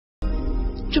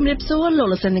ជំរាបសួរលោក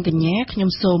លោកស្រីនិងកញ្ញាខ្ញុំ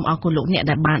សូមអរគុណលោកអ្នក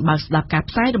ដែលបានបើកស្ដាប់ការ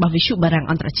ផ្សាយរបស់វិទ្យុបារាំង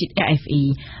អន្តរជាតិ RFI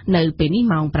នៅពេលនេះ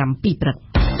ម៉ោង 7 ព្រឹក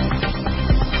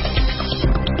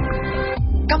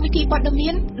កម្មវិធីព័ត៌មា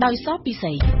នដោយសពិ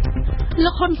សី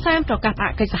លោកហ៊ុនសែនប្រកាសអ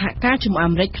កិច្ចសហការជាមួយ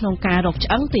អាមេរិកក្នុងការរកឆ្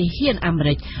អឹងទាហានអាមេ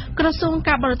រិកក្រសួង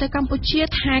ការបរទេសកម្ពុជា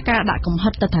ថាការដាក់កំហិ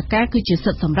តទិដ្ឋាការគឺជា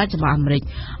សិទ្ធិសម្រេចរបស់អាមេរិក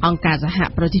អង្គការសហ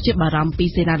ប្រជាជាតិបារម្ភពី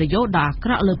សេណារីយ៉ូដ៏អាក្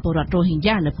រក់លើពលរដ្ឋរ៉ូហិញ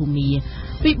យ៉ានៅភូមា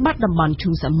វិបត្តិតំបន់ឈូ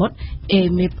ងសមុទ្រអេ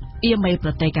មេប្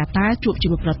រទេសកាតាជួបជា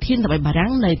មួយប្រធានសភាបារាំ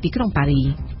ងនៅទីក្រុងប៉ារី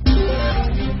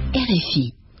RFI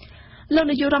លោក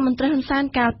នាយករដ្ឋមន្ត្រីហ៊ុនសែន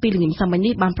កាលពីល្ងាចសម្មិញ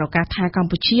នេះបានប្រកាសថាកម្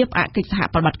ពុជាផ្អាកកិច្ចសហ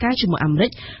ប្រតិបត្តិការជាមួយអាមេរិក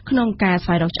ក្នុងការស្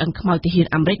វែងរកឆ្អឹងខ្មោចទាហាន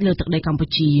អាមេរិកលើទឹកដីកម្ពុ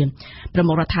ជាប្រ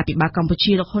មុខរដ្ឋាភិបាលកម្ពុ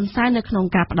ជាលោកហ៊ុនសែននៅក្នុង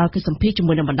ការផ្ដល់កិច្ចសម្ភាសជា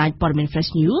មួយនឹងបណ្ដាញព័ត៌មាន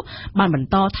Fresh News បានបន្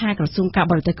តថាក្រសួងការ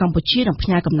បរទេសកម្ពុជានឹងផ្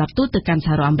ញើកំណត់ទូតទៅកាន់ស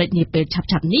ហរដ្ឋអាមេរិកនាពេលឆាប់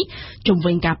ៗនេះជំ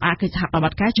វិញការផ្អាកកិច្ចសហប្រតិប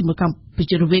ត្តិការជាមួយកម្ពុ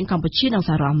ជារវាងកម្ពុជានិងស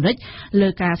ហរដ្ឋអាមេរិកលើ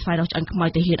ការស្វែងរកឆ្អឹងខ្មោច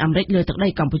ទាហានអាមេរិកលើទឹកដី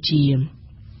កម្ពុជា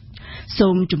សូ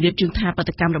មជម្រាបជូនថាប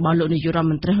ដកម្មរបស់លោកនាយករដ្ឋ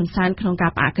មន្ត្រីហ៊ុនសែនក្នុងកា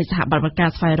រផ្អាកកិច្ចសហប្រតិបត្តិការ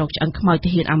ស្វែងរកឆ្អឹងខ្មោចទា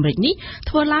ហានអាមេរិកនេះ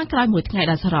ធ្វើឡើងក្រោយមួយថ្ងៃ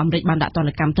ដែលសហរដ្ឋអាមេរិកបានដាក់ទណ្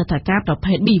ឌកម្មទិដ្ឋាការប្រ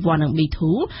ភេទ B1 និង B2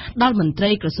 ដល់មន្ត្រី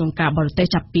ក្រសួងការបរទេស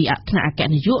ចាប់ពីថ្នាក់អគ្គ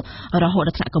នាយករហូតដ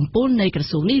ល់ថ្នាក់កំពូលនៃក្រ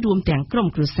សួងនេះរួមទាំងក្រុម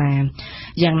គ្រួសារ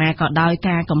យ៉ាងណាក៏ដោយ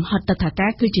ការកំហិតទិដ្ឋាកា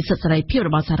រគឺជាសិទ្ធិសេរីភាពរ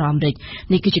បស់សហរដ្ឋអាមេរិក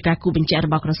នេះគឺជាការគូបញ្ជាក់រ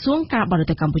បស់ក្រសួងការបរ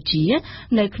ទេសកម្ពុជា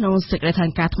នៅក្នុងសេចក្តីថ្លែ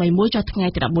ងការណ៍ថ្មីមួយចុះថ្ងៃ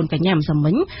ទី14កញ្ញាម្សិល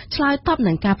មិញឆ្លើយតប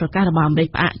នឹងការប្រកាសរបស់អាមេរិក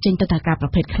ផ្អាកចេញទិដ្ឋាការប្រ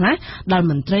ភេទខ្លះដល់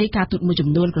មន្ត្រីការទូតមួយចំ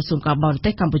នួនក្រសួងការបរទេ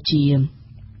សកម្ពុជា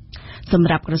សម្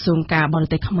រាប់ក្រសួងការបរ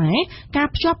ទេសខ្មែរការ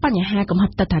ភ្ជាប់បញ្ហាកំហិ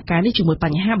តទិដ្ឋាការនេះជាមួយប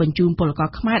ញ្ហាបញ្ជូនពលករ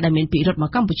ខ្មែរដែលមានពិរុទ្ធមក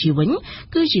កម្ពុជាវិញ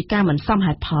គឺជាការមិនសម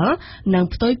ហេតុផលនិង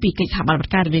ផ្ទុយពីកិច្ចសហប្រតិបត្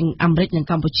តិការរវាងអាមេរិកនិង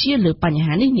កម្ពុជាលើបញ្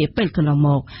ហានេះនាពេលកន្លងម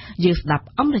កយើងស្ដាប់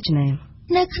អំរជនា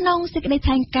នៅក្នុងសេចក្តី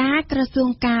ថ្លែងការណ៍ក្រសួង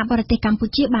ការបរទេសកម្ពុ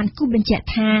ជាបានគូបញ្ជាក់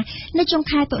ថានៅចុង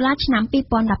ខែតុលាឆ្នាំ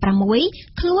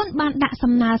2016ខ្លួនបានដាក់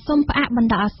សំណើសុំផ្អាកបណ្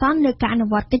ដោះអាសន្នលើការអនុ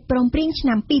វត្តកិច្ចព្រមព្រៀងឆ្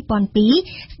នាំ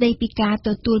2002ស្តីពីការទ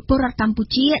ទួលពលរដ្ឋកម្ពុ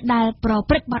ជាដែលប្រ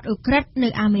ព្រឹត្តបទឧក្រិដ្ឋនៅ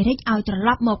អាមេរិកឲ្យត្រឡ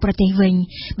ប់មកប្រទេសវិញ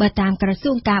បើតាមក្រ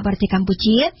សួងការបរទេសកម្ពុ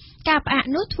ជាការផ្អាក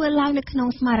នោះធ្វើឡើងនៅក្នុង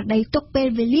ស្មារតីទុកពេល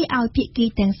វេលាឲ្យភាគី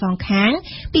ទាំងសងខាង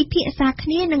ពិភាក្សាគ្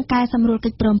នានឹងកែសម្រួលកិ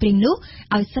ច្ចព្រមព្រៀងនោះ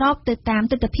ឲ្យស្របទៅតាម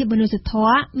ទិដ្ឋភាពមនុស្សធ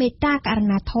ម៌មេត្តាករុ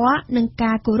ណាធម៌និង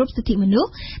ការគោរពសិទ្ធិមនុស្ស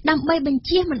ដើម្បីបញ្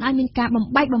ជៀសមិនឲ្យមានការបំ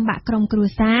បែកបំបាក់ក្រុមគ្រួ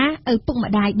សារឪពុក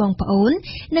ម្ដាយបងប្អូន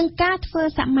និងការធ្វើ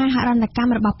សមាហរណកម្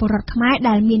មរបស់ពលរដ្ឋខ្មែរ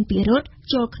ដែលមានពិរុទ្ធ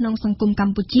ចូលក្នុងសង្គមក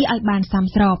ម្ពុជាឲ្យបានសម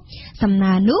ស្របសំ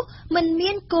ណើនោះមិន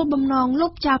មានគោលបំណងលុ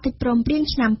បចោលកិច្ចព្រមព្រៀង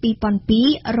ឆ្នាំ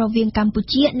2002រវាងកម្ពុ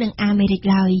ជានិងអាមេរិក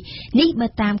ឡើយនេះបើ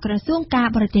តាមក្រសួងការ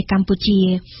បរទេសកម្ពុជា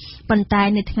ប៉ុន្តែ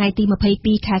នៅថ្ងៃទី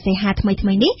22ខែសីហាថ្មី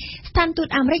ៗនេះស្ថានទូត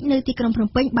អាមេរិកនៅទីក្រុងភ្នំ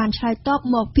ពេញបានឆ្លើយតប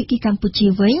មកភាគីកម្ពុជា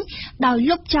វិញដោយ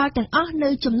លុបចោលទាំងអស់នៅ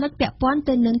ចំណុចពាក់ព័ន្ធ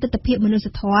ទៅនឹងទិដ្ឋភាពមនុស្ស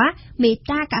ធម៌មេត្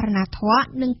តាករុណាធម៌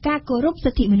និងការគោរព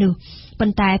សិទ្ធិមនុស្សប៉ុ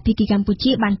ន្តែភាគីកម្ពុ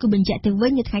ជាបានគូបញ្ជាក់ទៅវិ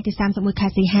ញនៅថ្ងៃទី31ខែ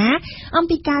សីហាអំ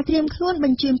ពីការត្រៀមខ្លួនប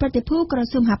ញ្ជូនប្រតិភូក្រ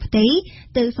សួងមហាផ្ទៃ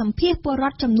ទៅសម្ភាសពលរ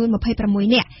ដ្ឋចំនួន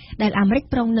26នាក់ដែលអាមេរិក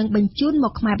ប្រុងនឹងបញ្ជូនម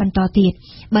កខ្មែរបន្តទៀត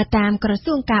បើតាមក្រ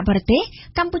សួងការបរទេស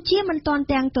កម្ពុជាមិនទាន់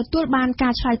ទាំងទទួលបានកា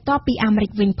រឆ្លើយតបពីអាមេរិ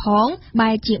កវិញផងបែ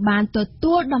រជាបានទ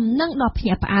ទួលដំណឹងដ៏ភ្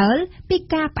ញាក់ផ្អើលពី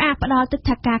ការផ្អាកផ្ដល់ទិដ្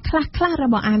ឋាការខ្លះៗរ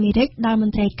បស់អាមេរិកដល់ម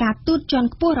ន្ត្រីការទូតជាន់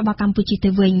ខ្ពស់របស់កម្ពុជាទៅ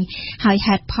វិញហើយ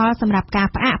ហេតុផលសម្រាប់ការ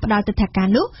ផ្អាកផ្ដល់ទិដ្ឋាការ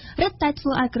នោះរឹតតែធ្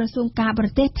វើឲ្យក្រសួងការបរ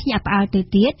ទេសភ្ញាក់ផ្អើលទៅ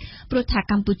ទៀតព្រោះថា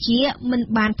កម្ពុជាមិន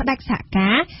បានផ្ដាច់សហកា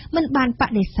រមិនបានប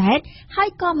ដិសេធហើយ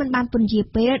ក៏មិនបានពន្យា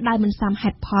ពេលដោយមិនសមហេ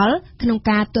តុផលក្នុង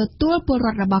ការទទួលពលរ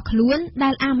ដ្ឋរបស់ខ្លួនដែ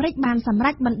លអាមេរិកបានសម្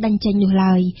រេចបណ្តេញចេញនោះ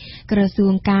ឡើយក្រសួ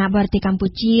ងការបរទេសកម្ពុ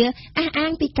ជាអះអា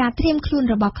ងពីការត្រៀមខ្លួន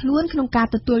របស់ខ្លួនក្នុងការ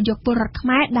ទទួលយកពលរដ្ឋខ្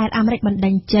មែរដែលអាមេរិកបណ្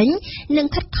តេញចេញនិង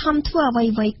ខិតខំធ្វើអ្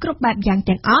វីៗគ្រប់បែបយ៉ាង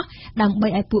ទាំងអស់ដើម្បី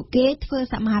ឲ្យពួកគេធ្វើ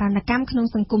សមាហរណកម្មក្នុង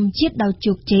សង្គមជាតិដោយ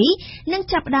ជោគជ័យនិង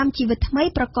ចាប់ផ្ដើមជីវិតថ្មី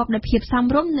ប្រកបដោយភាពសម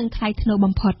រម្យនិងថ្លៃថ្នូរ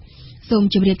បំផុតសូម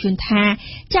ជម្រាបជូនថា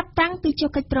ចាប់តាំងពីចុះ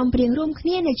កិច្ចព្រមព្រៀងរួមគ្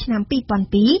នានៅឆ្នាំ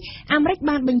2002អាមេរិក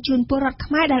បានបញ្ជូនពលរដ្ឋ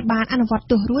ខ្មែរដែលបានអនុវត្ត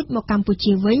ទោសរួចមកកម្ពុ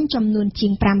ជាវិញចំនួនជា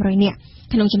ង500នាក់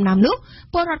ក្នុងចំណោមនោះ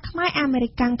ពលរដ្ឋខ្មែរអាមេរិ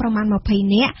កប្រមាណ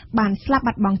20នាក់បានស្លាប់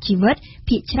បាត់បង់ជីវិត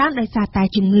ភាគច្រើនដោយសារតែ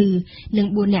ជំងឺនិង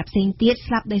4នាក់ផ្សេងទៀត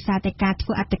ស្លាប់ដោយសារតែការធ្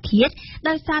វើអត្តឃាត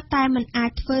ដោយសារតែមិនអា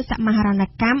ចធ្វើសមាហរណ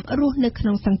កម្មរស់នៅក្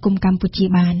នុងសង្គមកម្ពុជា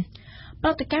បាន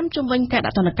ប្រតិកម្មជំវិញការ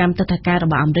ដាក់ទណ្ឌកម្មទិដ្ឋាការរ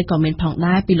បស់អាមេរិកក៏មានផង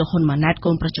ដែរពីលោកហ៊ុនម៉ាណែត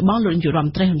កូនប្រុសច្បងលោកនាយករដ្ឋម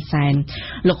ន្ត្រីហ៊ុនសែន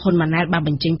លោកហ៊ុនម៉ាណែតបានប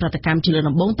ញ្ចេញប្រតិកម្មជាលើក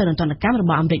ដំបូងទៅនឹងទណ្ឌកម្មរប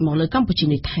ស់អាមេរិកមកលើកម្ពុជា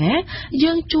នេះថា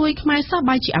យើងជួយខ្មែរសោះ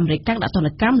បាយជាអាមេរិកកាំងដាក់ទណ្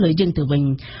ឌកម្មលើយើងទៅវិញ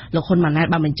លោកហ៊ុនម៉ាណែត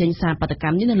បានបញ្ចេញសារប្រតិក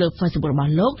ម្មនេះនៅលើ Facebook រប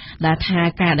ស់លោកដែលថា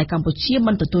ការដែលកម្ពុជា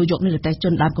មិនទទួលយកនិរទេសជ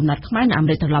នដើមកំណត់ខ្មែរនៅអាមេ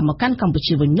រិកត្រឡប់មកកាន់កម្ពុ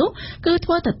ជាវិញនោះគឺធ្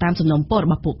វើទៅតាមសំណុំពររ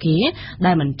បស់ពួកគេ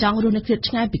ដែលមិនចង់រស់នៅឃ្លាត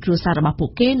ឆ្ងាយពីគ្រួសាររបស់ពួក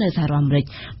គេនៅសហរដ្ឋអាមេរិក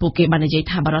ពួកគេបាននិយាយ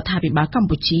ថាបរដ្ឋាភិបាលកម្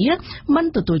ពុជាមិន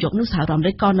ទទួលយកនោះសហរដ្ឋអាមេ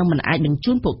រិកក៏នឹងមិនអាចបញ្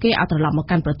ជូនពួកគេឲ្យត្រឡប់មក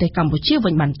កាន់ប្រទេសកម្ពុជាវិ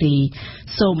ញបានទេ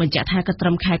សូមបញ្ជាក់ថាកត្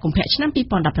រឹមខែកុម្ភៈឆ្នាំ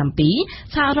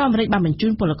2017សហរដ្ឋអាមេរិកបានបញ្ជូ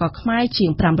នពលករខ្មែរជាង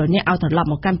500នាក់ឲ្យត្រឡប់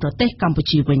មកកាន់ប្រទេសកម្ពុ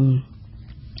ជាវិញ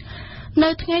នៅ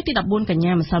ថ្ងៃទី14កញ្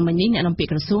ញាម្សិលមិញនេះអ្នកនាំពាក្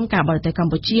យក្រសួងការបរទេសក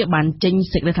ម្ពុជាបានចេញ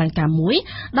សេចក្តីថ្លែងការណ៍មួយ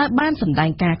ដែលបានសម្ដែង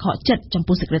ការខកចិត្តចំ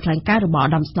ពោះសេចក្តីថ្លែងការណ៍របស់ឧ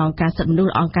ត្តមស្នងការសិទ្ធិមនុស្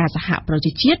សអង្គការសហប្រ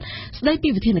ជាជាតិស្តីពី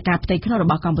វិធានការផ្ទៃក្នុងរ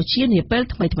បស់កម្ពុជានាពេល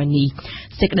ថ្មីៗនេះ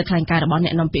សេចក្តីថ្លែងការណ៍របស់អ្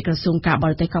នកនាំពាក្យក្រសួងការប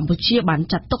រទេសកម្ពុជាបាន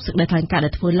ចាត់ទុកសេចក្តីថ្លែងការណ៍ដែ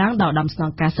លធ្វើឡើងដោយឧត្តមស្នង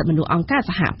ការសិទ្ធិមនុស្សអង្គការ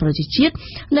សហប្រជាជាតិ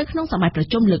នៅក្នុងសម័យប្រ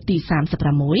ជុំលើកទី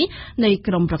36នៃ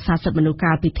ក្រុមប្រឹក្សាសិទ្ធិមនុស្ស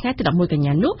កាលពីថ្ងៃទី11កញ្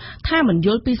ញានោះថាមិនយ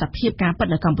ល់ពីសភាពការពិត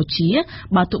នៅកម្ពុជា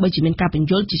បើទោះបីជាមានការបញ្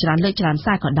យល់ជាច្រើនលើកច្រើន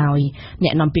សារក៏ដោយអ្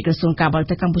នកនាំពាក្យក្រសួងការបរ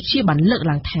ទេសកម្ពុជាបានលើក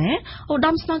ឡើងថាឧត្ត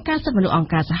មស្នងការសិទ្ធិមនុស្សអង្គ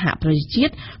ការសហប្រជាជា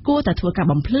តិគួរតែធ្វើការ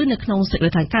បំភ្លឺនៅក្នុងសេចក្តី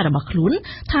ថ្លែងការណ៍របស់ខ្លួន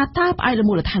ថាតើផ្អែកលើ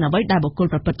មូលដ្ឋានអ្វីដែលបុគ្គល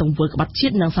ប្រព្រឹត្តទង្វើក្បត់ជា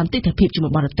តិនិងសន្តិភាពជាមួ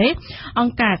យបរទេសអ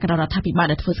ង្គការក្រៅរដ្ឋាភិបាល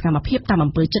ដែលធ្វើសកម្មភាពតាម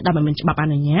អំពើចិត្តដែលមិនមានច្បាប់អ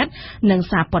នុញ្ញាតនិង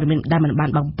សារព័ត៌មានដែលមិនបាន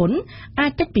បង្ពន្ធអា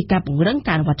ចកិច្ចពីការពង្រឹង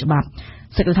ការអនុវត្តច្បាប់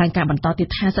សេចក្តីថ្លែងការណ៍បន្តទៀត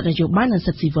ថាសិទ្ធិនយោបាយនិង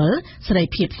សិទ្ធិស៊ីវិលសេរី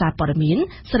ភាពសារព័ត៌មាន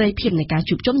សេរីភាពនៃការ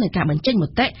ជួបជុំនិងការបញ្ចេញម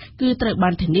តិគឺត្រូវបា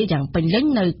នធានាយ៉ាងពេញលេញ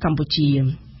នៅកម្ពុជា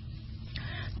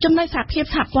ចំណែកសហភាព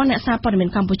សហព័ន្ធអ្នកសារព័ត៌មាន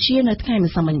កម្ពុជានៅថ្ងៃ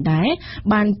ម្សិលមិញដែរ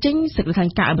បានចេញសេចក្តីថ្លែ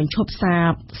ងការណ៍ឲ្យបញ្ឈប់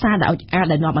សារ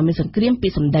ដែលនាំឲ្យមានសង្គ្រាមពី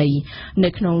សម្ដីនៅ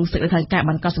ក្នុងសេចក្តីថ្លែងការណ៍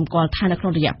បានកត់សម្គាល់ថានៅក្នុ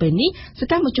ងរយៈពេលនេះស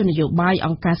កម្មជននយោបាយអ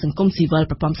ង្គការសង្គមស៊ីវិល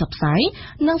ប្រព័ន្ធផ្សព្វផ្សាយ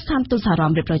និងស្ថានទូតសហរដ្ឋ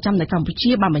អាមេរិកប្រចាំនៅកម្ពុ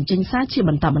ជាបានបញ្ចេញសារជា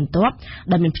បន្តបន្ទាប់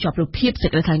ដែលមានភ្ជាប់រូបភាពសេច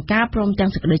ក្តីថ្លែងការណ៍ព្រមទាំង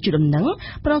សេចក្តីជូនដំណឹង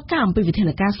ប្រកាសអំពីវិធាន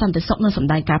ការសន្តិសុខនិងសម្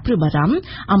ដែងការព្រួយបារម្ភ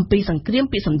អំពីសង្គ្រាម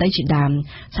ពីសម្ដីជាដើម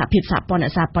សហភាពសហព័ន្ធអ្ន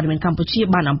កសារព័ត៌មានកម្ពុជា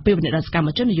បានអំពាវនាវដល់សកម្ម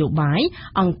ជននយោបាយ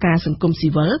អង្គការសង្គមស៊ី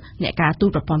វិលអ្នកការទូត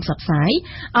ប្រព័ន្ធផ្សព្វផ្សាយ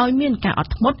ឲ្យមានការអ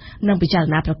ត់ធ្មត់និងពិចារ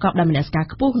ណាប្រកបដោយមនសិការ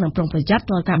ខ្ពស់និងប្រុងប្រយ័ត្ន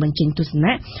រាល់ការបញ្ចេញទស្ស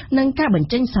នៈនិងការបញ្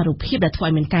ចេញសាររូបភាពដែលធ្វើ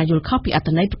ឲ្យមានការយល់ខុសពីអត្ថ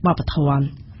ន័យវប្បធម៌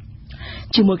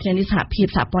ជាមួយគ្នានេះសហភាព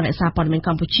សហព័ន្ធអ្នកសារព័ត៌មានក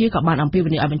ម្ពុជាក៏បានអំពាវ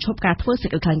នាវឲ្យបញ្ឈប់ការធ្វើសេច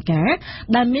ក្តីថ្លែងការណ៍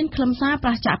ដែលមានខ្លឹមសារប្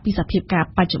រឆាំងពីសភាពការ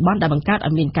បច្ចុប្បន្នដែលបង្កើត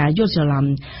ឲ្យមានការយល់ច្រឡំ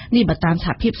នេះបើតាមស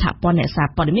ហភាពសហព័ន្ធអ្នកសារ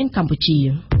ព័ត៌មានកម្ពុជា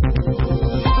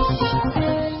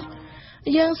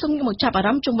យើងសូមមកចាប់អារ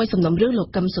ម្មណ៍ជុំវិញសំណុំរឿងលោក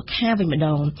កឹមសុខាវិញម្ដ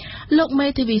ងលោកមេ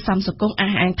ធាវីសំសុគង្គ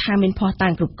អះអាងថាមានភស្តុតា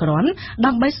ងគ្រប់គ្រាន់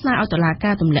ដើម្បីស្នើឲ្យតុលា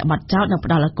ការទម្លាក់បទចោទនិងផ្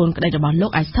តល់ឲ្យកូនក្តីរបស់លោ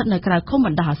កឲ្យស្ថិតនៅក្រៅឃុំប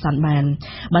ណ្ដោះអាសន្នបាន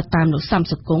បើតាមលោកសំ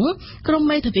សុគង្គក្រុម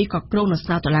មេធាវីក៏គ្រោងនឹងស្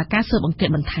នើតុលាការស៊ើបអង្កេត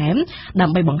បន្ថែមដើ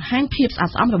ម្បីបង្ហាញភាពស្អាត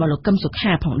ស្អំរបស់លោកកឹមសុ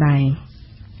ខាផងដែរ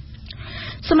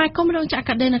សមាគមរោងចក្រ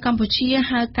កាត់ដេរនៅកម្ពុជា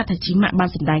ហៅកាត់ថាជីម៉ាក់បាន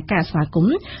សម្ដែងការស្វាគម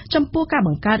ន៍ចំពោះការប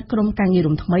ង្កើតក្រុមការងារ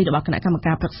រួមថ្មីរបស់គណៈកម្ម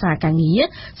ការប្រឹក្សាការងារ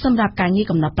សម្រាប់ការងារ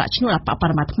កំណត់ប្រាក់ឈ្នួលអបប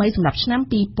រមាថ្មីសម្រាប់ឆ្នាំ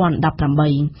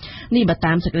2018នេះបើ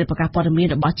តាមសេចក្តីប្រកាសព័ត៌មាន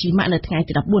របស់ជីម៉ាក់នៅថ្ងៃ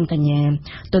ទី14កញ្ញា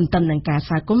ទន្ទឹមនឹងការ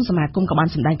ស្វាគមន៍សមាគមក៏បាន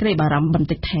សម្ដែងក្តីបារម្ភបន្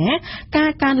តិចថាការ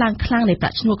កើនឡើងខ្លាំងនៃប្រា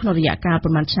ក់ឈ្នួលក្នុងរយៈកាលប្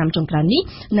រមាណឆ្នាំចុងក្រោយនេះ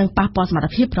នឹងប៉ះពាល់សមត្ថ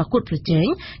ភាពប្រកួតប្រជែង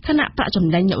ខណៈប្រាក់ចំ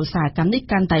ណេញនៃឧស្សាហកម្មនេះ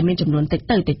កាន់តែមានចំនួនតិច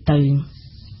ទៅ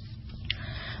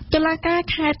តុលាការ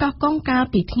ខេត្តកោះកុងកាល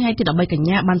ពីថ្ងៃទី13កញ្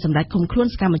ញាបានសម្រេចឃុំខ្លួន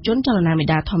សកម្មជនចលនាមេ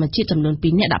ដាធម្មជាតិចំនួន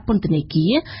2នាក់ដាក់ពន្ធនាគា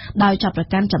រដោយចាប់ប្រ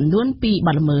កាន់ចំនួន2ប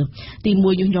ទល្មើសទី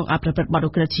1ញុះញង់ឲ្យប្រព្រឹត្តបទឧ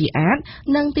ក្រិដ្ឋជាអាត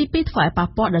និងទី2ធ្វើឲ្យប៉ះ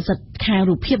ពាល់ដល់សិទ្ធិខាង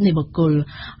រូបភាពនៃបុគ្គល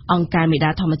អង្គការមេដា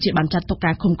ធម្មជាតិបានចាត់ទុក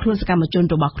ការឃុំខ្លួនសកម្មជន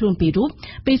របស់ខ្លួន2រូប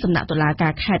ពីសំណាក់តុលាកា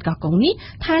រខេត្តកោះកុងនេះ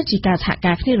ថាជាការសហ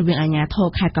ការគ្នារវាងអាជ្ញាធរ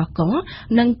ខេត្តកោះកុង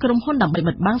និងក្រុមហ៊ុនដើម្បី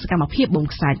បិទបាំងសកម្មភាពបូម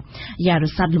ខ្សាច់យ៉ារ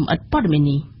សាត់លំអិតព័ត៌មាន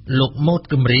នេះលោកម៉ូត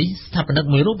គំរីស្ថាបនិក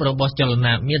មួយរូបរបស់ចល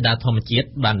នាមេដាធម្មជាតិ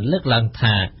បានលើកឡើង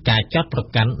ថាការចាត់ប្រ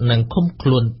កាន់និងឃុំខ្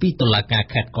លួនពីតុលាការ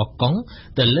ខេត្តកោះកុង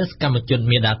ទៅលើសកម្មជន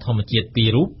មេដាធម្មជាតិ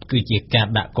2រូបគឺជាការ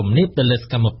ដាក់គំនាបទៅលើស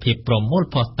កម្មភាពប្រមូល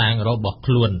ភស្តុតាងរបស់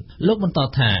ខ្លួនលោកបន្ត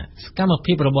ថាសកម្ម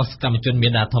ភាពរបស់សកម្មជនមេ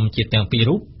ដាធម្មជាតិទាំង2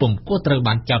រូបពុំគួរត្រូវ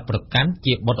បានចាត់ប្រកាន់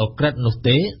ជាបទឧក្រិដ្ឋនោះ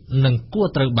ទេនិងគួរ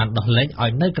ត្រូវបានដោះលែងឲ្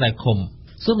យនៅក្រៅឃុំ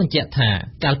សូមបញ្ជាក់ថា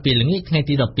កាលពីល្ងាចថ្ងៃ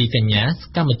ទី12កញ្ញាស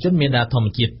កម្មជនមេដាធម្ម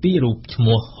ជាតិ2រូបឈ្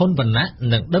មោះហ៊ុនវណ្ណៈ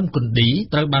និងដឹមគុណ្ឌី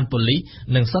ត្រូវបានប៉ូលីស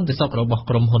និងសន្តិសុខរបស់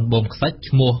ក្រុមហ៊ុនបូមខ្សាច់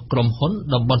ឈ្មោះក្រុមហ៊ុន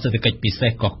តំបន់សេដ្ឋកិច្ចពិសេ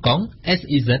សកោះកុង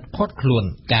SEZ ឃាត់ខ្លួន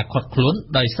ការឃាត់ខ្លួន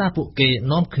ដោយសារពួកគេ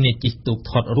នាំគ្នាជិះទូក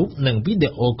ថតរូបនិងវីដេ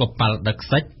អូកប៉ាល់ដឹកខ្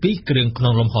សាច់ពីគ្រឿងក្នុ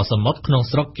ងលំហសមុទ្រក្នុង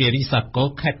ស្រុកគិរីសាគរ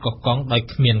ខេត្តកោះកុងដោយ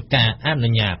គ្មានការអនុ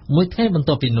ញ្ញាតមួយថ្ងៃបន្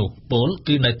ទាប់ពីនោះពល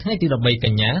គឺនៅថ្ងៃទី13ក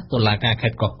ញ្ញាតុលាការខេ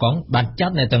ត្តកោះកុងបានចា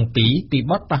ត់អ្នកទាំងពីរពី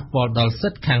បទប៉ះពាល់ដល់សិ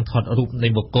ទ្ធិខាងថតរូបនៃ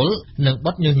បុគ្គលនិងប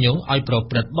ទញុះញង់ឲ្យប្រ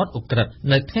ព្រឹត្តបទឧក្រិដ្ឋ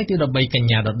នៅថ្ងៃទី13កញ្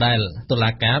ញាដដែលតុ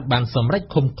លាការបានសម្រេច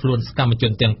ឃុំខ្លួនសកម្មជ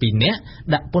នទាំងពីរនាក់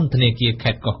ដាក់ពន្ធនាគារ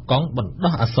ខេត្តកោះកុងបណ្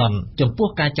ដោះអាសន្នចំពោះ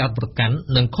ការចោទប្រកាន់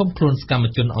និងឃុំខ្លួនសកម្ម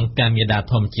ជនអង្គការមេដា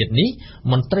ធម្មជាតិនេះ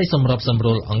មន្ត្រីសម្របសម្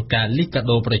រួលអង្គការលីកា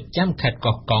ដូប្រចាំខេត្ត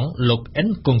កោះកុងលោកអិន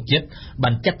គង់ជាតិបា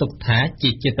នចាត់ទុកថាជា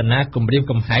ចេតនាគំរាម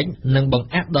កំហែងនិងបង្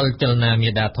អាក់ដល់ចលនាមេ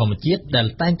ដាធម្មជាតិដែល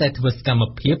តែងតែធ្វើសកម្ម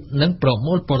ភាពនិងប្រ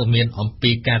មូលព័ត៌មានអំ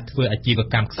ពីការធ្វើអាជីវ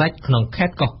កម្មខ្សាច់ក្នុងខេ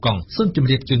ត្តកោះកុងសូមជម្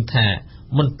រាបជូនថា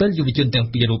មុនពេលយុវជនទាំង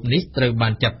ពីររូបនេះត្រូវបា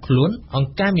នចាប់ខ្លួនអង្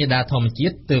គការមេដាធម្មជា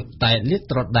តិទើបតែលាត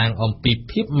ត្រដាងអំពី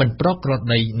ភាពមិនប្រក្រ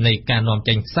តីនៃការនាំ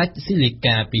ចេញខ្សាច់ស៊ីលី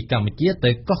កាពីកម្ពុជា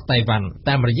ទៅកោះតៃវ៉ាន់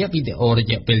តាមរយៈវីដេអូរ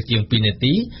យៈពេលជាង2នា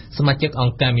ទីសមាជិកអ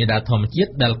ង្គការមេដាធម្មជា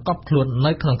តិដែលកប់ខ្លួន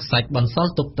នៅក្នុងខ្សាច់បន្ស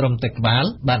ល់ទុកត្រឹមតែក្បាល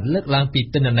បានលើកឡើងពី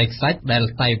ទិន្នន័យខ្សាច់ដែល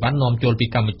តៃវ៉ាន់នាំចូលពី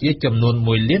កម្ពុជាចំនួន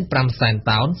1.5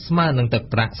 តោនស្មើនឹងទឹក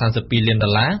ប្រាក់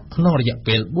$32 លានក្នុងរយៈ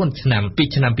ពេល4ឆ្នាំពី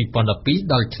ឆ្នាំ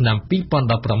2012ដល់ឆ្នាំ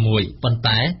2016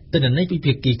តែទិន្នន័យពី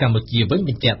ភាគីកម្ពុជាវិញប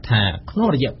ញ្ជាក់ថាក្នុង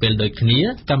រយៈពេលដូចគ្នា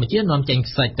កម្ពុជានាំចេញ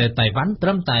ខ្សាច់ទៅតៃវ៉ាន់ត្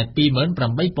រឹមតែ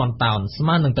 28,000 តោនស្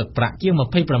មើនឹងទឹកប្រាក់ជាង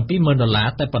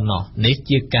$27,000តែប៉ុណ្ណោះនេះ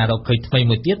ជាការរកឃើញថ្មី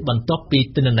មួយទៀតបន្ទាប់ពី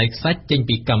ទិន្នន័យខ្សាច់ចេញ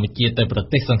ពីកម្ពុជាទៅប្រ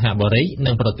ទេសសង្ហបុរី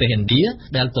និងប្រទេសឥណ្ឌា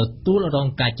ដែលទទួលរង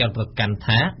ការចោទប្រកាន់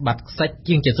ថាបាត់ខ្សាច់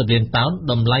ជាង70 លានតោន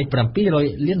តម្លៃ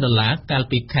$700 លានកាល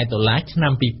ពីខែតុលាឆ្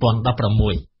នាំ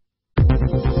2016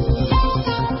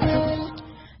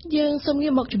យើងសូមងា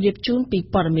កមកជម្រាបជូនពី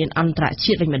ព័ត៌មានអន្តរ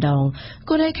ជាតិវិញម្ដង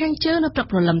កូរ៉េខាងជើងនៅព្រឹក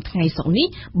ព្រលឹមថ្ងៃសុក្រនេះ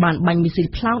បានបាញ់មីស៊ីល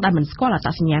ប្លង់ដែលមិនស្គាល់អត្ត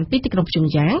សញ្ញាណពីទីក្រុងព្យុង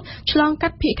យ៉ាងឆ្លងកា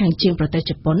ត់ភាគខាងជើងប្រទេស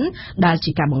ជប៉ុនដែល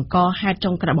ជាការបង្កហេតុ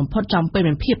ចុងក្រោយបំផុតចំពេល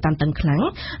មានភាពតានតឹងខ្លាំង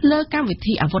លើកម្មវិ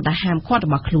ធីអាវុធដែលហាមឃាត់រ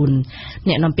បស់ខ្លួន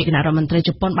អ្នកនាំពាក្យគណៈរដ្ឋមន្ត្រីជ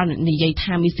ប៉ុនបាននិយាយ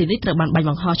ថាមីស៊ីលនេះត្រូវបានបាញ់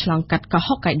បង្ហោះឆ្លងកាត់កោះ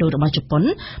ហុកកៃដូរបស់ជប៉ុន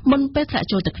មុនពេលធ្លាក់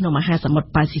ចូលទៅក្នុងមហាសមុទ្រ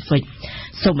ប៉ាស៊ីហ្វិក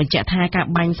សូមបញ្ជាក់ថាការ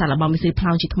បាញ់សាកល្បងមីស៊ីលប្ល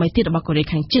ង់ជាថ្មីទៀតរបស់កូរ៉េ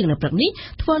ខាងជើងនៅព្រឹកនេះ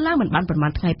ធ្វើឡើងមិនបានប្រមា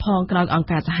ណថ្ងៃផងក្រោយអង្គ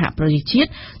ការសហប្រជាជាតិ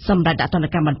សម្រាប់ដាក់ទណ្ឌ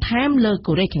កម្មបន្ថែមលើ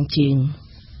កូរ៉េខាងជើង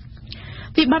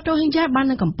វិបត្តិរ៉ូហិញយ៉ាបាន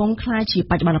នឹងកំពុងក្លាយជា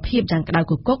បច្ចុប្បន្នភាពយ៉ាងក្តៅ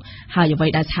គគុកហើយអ្វី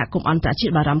ដែលសហគមន៍អន្តរជា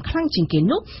តិបារម្ភខ្លាំងជាងគេ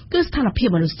នោះគឺស្ថានភាព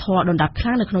មនុស្សធម៌ដុនដាបខ្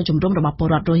លាំងនៅក្នុងជំរំរបស់ពល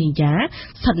រដ្ឋរ៉ូហិញយ៉ា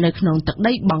ស្ថិតនៅក្នុងទឹក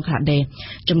ដីបង់ក្លាដេស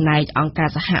ចំណែកអង្គការ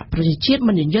សហប្រជាជាតិ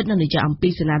មិនយល់នឹងនិយាយអំពី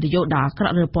សេណារីយ៉ូដ៏អាក្រ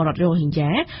ក់លើពលរដ្ឋរ៉ូហិញយ៉ា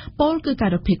ពោលគឺការ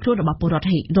រត់ភៀសខ្លួនរបស់ពលរដ្ឋ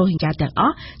រ៉ូហិញយ៉ាទាំងអ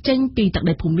ស់ចេញពីទឹក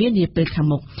ដីភូមានាពេលខាង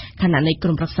មុខខណៈនេះក្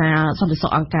រុមប្រឹក្សាសន្តិសុ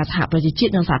ខអង្គការសហប្រជាជា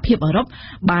តិនិងសហភាពអឺរ៉ុប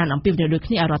បានអំពាវនាវដូច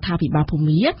គ្នាឲ្យរដ្ឋាភិបាលភូ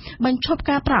មាបញ្ឈប់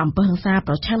ការប្រាអំពើហិង្សា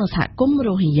ប្រឆាំងនឹងសហគមន៍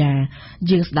រ៉ូហិញយ៉ា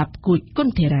យើងស្ដាប់គូចគុន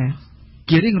ធេរ៉ា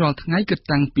ជារៀងរាល់ថ្ងៃគិត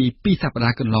តាំងពី2សប្តា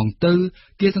ហ៍កន្លងទៅ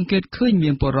គេសង្កេតឃើញមា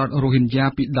នពលរដ្ឋរ៉ូហិញយ៉ា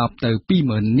ពី10ទៅ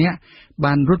 20,000 នាក់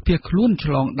បានរត់ភៀសខ្លួន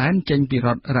ឆ្លងដែនចេញពីរ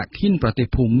ដ្ឋរ៉ាខិនប្រទេស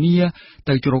ភូមា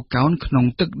ទៅជ្រកកោនក្នុង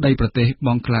ទឹកដីប្រទេសប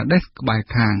ង់ក្លាដេសក្បែរ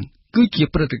ខាងគឺជា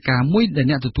ព្រឹត្តិការណ៍មួយដែល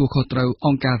អ្នកទទួលខុសត្រូវអ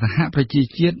ង្គការសហប្រជា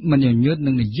ជាតិមិនញញើត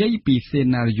នឹងនិយាយពីសេ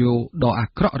ណារីយ៉ូដ៏អា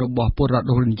ក្រក់របស់ពលរដ្ឋ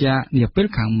រ៉ូហិញយ៉ានាពេល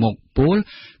ខាងមុខពល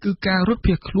គឺការរត់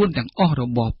ភៀសខ្លួនទាំងអស់រ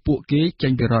បស់ពួកគេចេ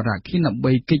ញពីរដ្ឋរ៉ាខិនដើម្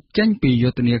បីគេចចេញពីយុ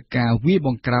ទ្ធនាការវាយប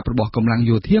ង្ក្រាបរបស់កម្លាំង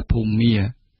យោធាភូមា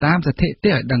តាមស្ថិតិ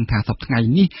ឲ្យដឹងថាសប្តាហ៍ថ្ងៃ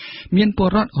នេះមានពល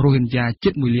រដ្ឋរ៉ូហិញយ៉ាជិ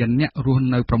ត1 លាននាក់រស់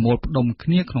នៅប្រមូលផ្ដុំគ្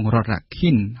នាក្នុងរដ្ឋរ៉ាខិ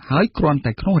នហើយគ្រាន់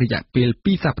តែក្នុងរយៈពេល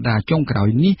2សប្តាហ៍ចុងក្រោយ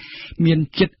នេះមាន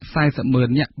ជិត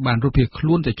40,000 នាក់បានរត់ភៀសខ្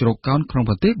លួនទៅជ្រកកោនក្នុង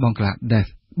ប្រទេសបង់ក្លាដេ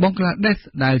ស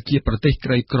ដែលជាប្រទេស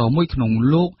ក្រីក្រមួយក្នុង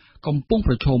លោកកំពុង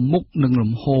ប្រឈមមុខនឹង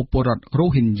លំហូរពលរដ្ឋរ៉ូ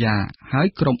ហិញយ៉ាហើយ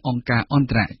ក្រុមអង្គការអន្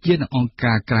តរជាតិនិងអង្គ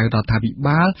ការក្រៅរដ្ឋាភិ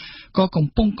បាលក៏កំ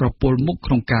ពុងក្រពុលមុខ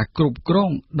ក្នុងការគ្រប់គ្រ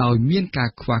ងដោយមានការ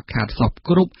ខ្វះខាតសព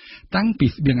គ្រប់តាំងពី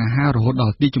ស្បៀងអាហាររហូតដ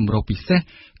ល់ទីជម្រកពិសេស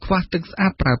ខ្វះទឹកស្អា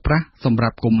តប្រើប្រាស់សម្រា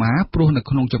ប់កុមារព្រោះនៅ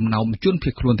ក្នុងចំណោមជនភៀ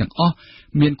សខ្លួនទាំងអស់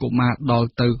មានកុមារដល់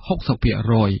ទៅ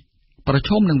 60% ប្រឈ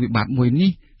មនឹងវិបត្តិមួយ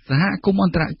នេះសហគមន៍អ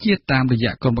ន្តរជាតិតាមរ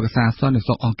យៈក្រុមប្រឹក្សាសន្តិ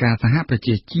សុខអង្គការសហប្រ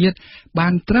ជាជាតិបា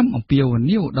នត្រឹមអំពាវ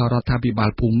នាវដល់រដ្ឋាភិបាល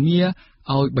ភូមា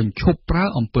ឲ្យបញ្ឈប់ប្រើ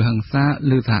អំពើហិង្សា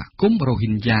លើសហគមន៍រ៉ូហិ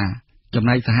ញយ៉ា ចំ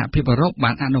ណែកសហភាពអឺរ៉ុប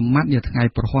បានអនុម័តនាថ្ងៃ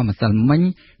ប្រហ័សម្សិលមិញ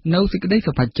នៅសេចក្តីស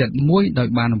ម្រេចចិត្តមួយដោយ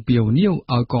បានអំពាវនាវ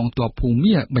ឲ្យកងទ័ពភូ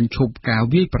មាបញ្ឈប់ការ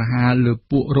វាយប្រហារលើ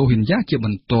ពួករ៉ូហិញយ៉ាជាប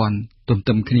ន្ទាន់ទន្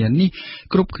ទឹមគ្នានេះ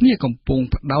គ្រប់គ្នាកំពុង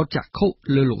ផ្ដោតចាក់ខុ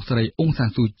លើលោកស្រីអ៊ុងសាន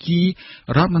ស៊ូជី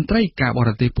រដ្ឋមន្ត្រីការបរ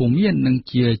ទេសភូមានិង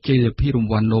ជាជ័យលាភីរង្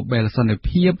វាន់ Nobel សន្តិ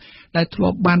ភាពដែលធ្លា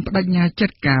ប់បានបដិញ្ញាចិ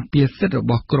ត្តការពារសិទ្ធិរ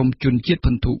បស់ក្រុមជនជាតិ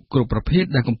ពិន្ទុគ្រប់ប្រភេទ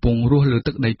ដែលកំពុងរស់លើ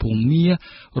ទឹកដីភូមា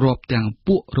រាប់ទាំង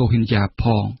ពួករ៉ូហិញយ៉ាផ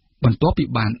ងបន្ទាប់ពី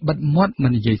បានបិទមាត់មិ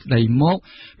ននិយាយស្ដីមក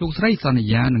លោកស្រីសន្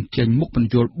យានឹងចេញមុខប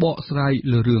ញ្យល់បកស្រាយ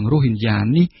លើរឿងរ៉ូហិញយ៉ា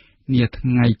នេះនាថ្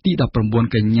ងៃទី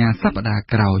19កញ្ញាសប្តាហ៍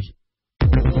ក្រោយ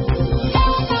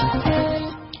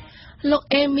លោក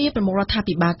អេមីប្រមុខរដ្ឋា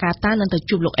ភិបាលកាតានឹងទៅ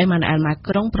ជួបលោកអេម៉ានូអែលម៉ា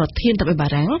ក្រុងប្រធានាធិបតីបា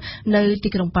រាំងនៅទី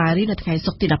ក្រុងប៉ារីសនៅថ្ងៃ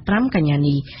សុក្រទី15កញ្ញា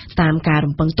នេះតាមការ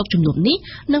រំពឹងទុកជំនួបនេះ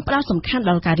នឹងផ្ដោតសំខាន់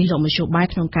ដល់ការរិះរកមធ្យោបាយ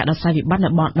ក្នុងការដោះស្រាយវិបត្តិនៅ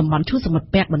តំបន់ឈូសមុទ្រ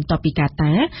ពាក់បន្ទាប់ពីកា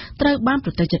តាត្រូវបានប្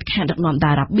រទេសជិតខាងដឹកនាំដោ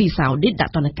យអារ៉ាប៊ីសាអូឌីតដា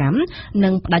ក់ទណ្ឌកម្មនិ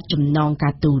ងផ្ដាច់ចំណងកា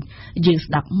រទូតយើង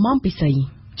ស្ដាប់មុំពិ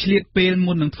សីឆ្លៀតពេល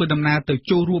មុននឹងធ្វើដំណើរទៅ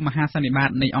ចូលរួមមហាសន្និបាត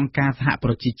នៃអង្គការសហប្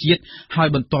រជាជាតិហើយ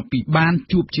បន្ទាប់ពីបាន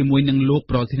ជួបជាមួយនឹងលោក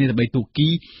ប្រធានាធិបតីទូគី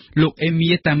លោកអេ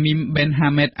មៀតាមីមប៊ែនហា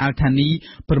ម៉េតអាល់ថានី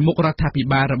ប្រមុខរដ្ឋាភិ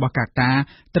បាលរបស់កាតា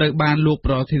ត្រូវបានលោក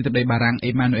ប្រធានាធិបតីបារាំង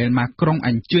អេម៉ានូអែលម៉ាក្រុងអ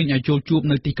ញ្ជើញឲ្យចូលជួប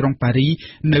នៅទីក្រុងប៉ារី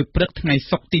នៅព្រឹកថ្ងៃ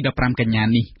សុក្រទី15កញ្ញា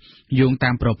នេះយោងតា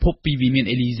មប្រភពពីវិមាន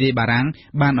អេលីសេបារាំង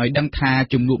បានឲ្យដឹងថា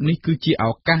ជំនួបនេះគឺជាឱ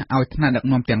កាសឲ្យថ្នាក់ដឹក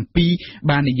នាំទាំងពីរ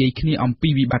បាននិយាយគ្នាអំពី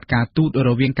វិបត្តិការទូតរ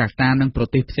វាងកាតានិងប្រ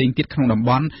ទេសផ្សេងទៀតក្នុងតំ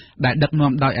បន់ដែលដឹក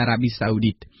នាំដោយអារ៉ាប៊ីសាអូ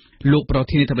ឌីតលោកប្រ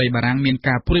ធានាធិបតីបារាំងមាន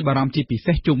ការព្រួយបារម្ភជាពិ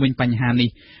សេសជុំវិញបញ្ហានេះ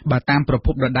បើតាមប្រភ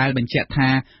ពដដែលបញ្ជាក់ថា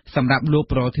សម្រាប់លោក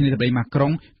ប្រធានាធិបតីម៉ាក្រុ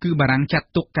ងគឺបារាំងចាត់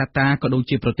ទុកកាតាក៏ដូច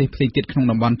ជាប្រទេសផ្សេងទៀតក្នុង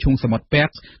តំបន់ឈូងសមុទ្រប៉ែក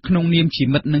ក្នុងនាមជា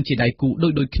មិត្តនិងជាដៃគូ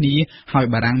ដូចគ្នាហើយ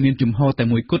បារាំងមានជំហរតែ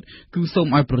មួយគត់គឺសូម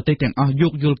ឲ្យប្រទេសទាំងអស់យោ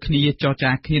គយល់គ្នាចរ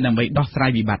ចាគ្នាដើម្បីដោះស្រាយ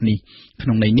វិបត្តិនេះក្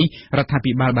នុងន័យនេះរដ្ឋា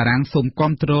ភិបាលបារាំងសូម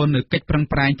គាំទ្រនៅកិច្ចប្រឹង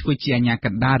ប្រែងធ្វើជាអាជ្ញាក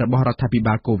ណ្ដាលរបស់រដ្ឋាភិ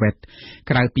បាលកូវេត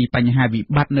ក្រៅពីបញ្ហាវិ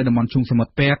បត្តិនៅតំបន់ឈូងសមុទ្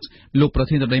រប៉ែកលោកប្រ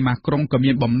ធានាធិបតីម៉ាក្រុងក៏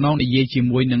មានបំណងនិយាយជា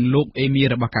មួយនឹងលោកអេមី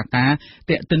របស់កាតា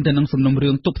ទាក់ទិនទៅនឹងសំណុំរឿ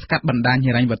ងទប់ស្កាត់បណ្ដាញ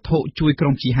ហិរញ្ញវត្ថុជួយក្រុ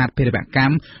មជីហាតភេរវក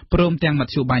ម្មព្រមទាំងម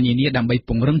ធ្យោបាយនានាដើម្បីព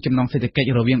ង្រឹងចំណងសេដ្ឋកិច្ច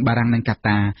រវាងបារាំងនិងកា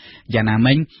តាយ៉ាងណា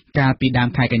មិញកាលពីដើម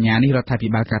ខែកញ្ញានេះរដ្ឋាភិ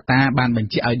បាលកាតាបានបញ្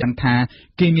ជាក់ឲ្យដឹងថា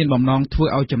គេមានបំណងធ្វើ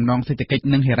ឲ្យចំណងសេដ្ឋកិច្ច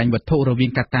និងហិរញ្ញវត្ថុរវា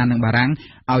ងកាតានិងបារាំង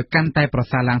ឲ្យកាន់តែប្រ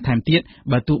សើរឡើងថែមទៀត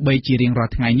បើទោះបីជារៀងរា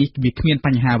ល់ថ្ងៃនេះវាគ្មានប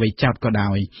ញ្ហាអ្វីចោទក៏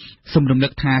ដោយសូមរំលឹ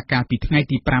កថាកាលពីថ្ងៃ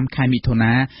ទី5ខែមិថុ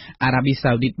នាអារ៉ាប៊ីសា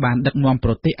អូឌីតបានដឹកនាំប្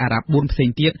រទេសអារ៉ាប់4ផ្សេង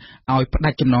ទៀតឲ្យផ្ដា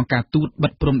ច់ចំណងការទូតបិ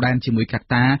ទព្រំដែនជាមួយកា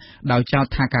តាដោយចោទ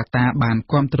ថាកាតាបាន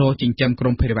គាំទ្រចិញ្ចឹមក្រុ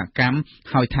មភេរវកម្ម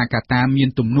ហើយថាកាតាមាន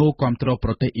ទំនោរគាំទ្រប្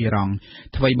រទេសអ៊ីរ៉ង់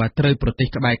ថ្មីបើត្រូវប្រទេស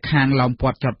ក្បែរខាងឡោមព័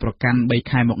ទ្ធចោទប្រកាន់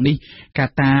3ខែមកនេះកា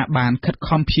តាបានខិត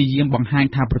ខំព្យាយាមបង្ហាញ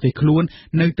ថាប្រទេសខ្លួន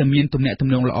នៅតែមានទំនាក់ទំ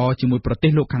នងល្អជាមួយប្រទេ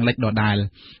សលោកខាងលិចដដែល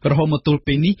រហូតមកទល់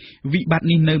ពេលនេះវិបត្តិ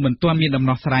នេះនៅមិនទាន់មានដំ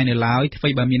ណោះស្រាយនៅឡើយថ្មី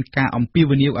បើមានការអំពា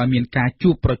វនាវឲ្យមានការជួ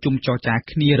បប្រជុំចរចា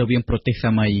គ្នារវាងប្រទេស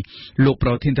សាមីលោកប្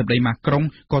រធានាធិបតីម៉ាក្រុង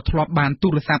ក៏ធ្លាប់បានទូ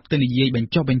រស័ព្ទទៅនិយាយប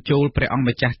ញ្ចុះបញ្ចូលព្រះអង្គ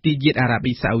ម្ចាស់ទីយាតអារ៉ា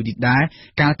ប៊ីសាអូឌីតដែរ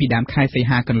កាលពីដើមខែសី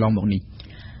ហាកន្លងមកនេះ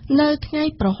នៅថ្ងៃ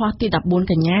ប្រហ័សទី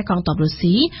14កញ្ញាកងទ័ពរុស្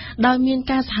ស៊ីដោយមាន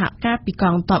ការសហការពីក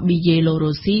ងទ័ពប៊ីយេឡូ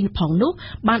រុស្ស៊ីផងនោះ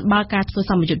បានបើកការធ្វើ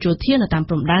សមយុទ្ធយោធានៅតាម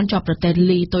ព្រំដែនជាប់ប្រទេស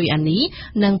លីទុយអានី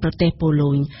និងប្រទេសប៉ូ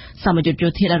ឡូញសមយុទ្ធយោ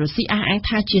ធាដែលរុស្ស៊ីអះអាង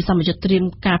ថាជាសមយុទ្ធត្រៀម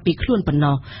ការពីខ្លួនប៉ុណ្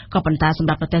ណោះក៏ប៉ុន្តែសម្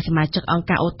រាប់ប្រទេសសមាជិកអង្គ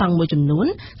ការអូតាំងមួយចំនួន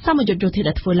សមយុទ្ធយោធា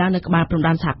ដែលធ្វើឡើងនៅក្បែរព្រំ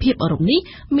ដែនសហភាពអឺរ៉ុបនេះ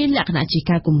មានលក្ខណៈជា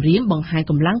ការគំរាមបង្ហាញ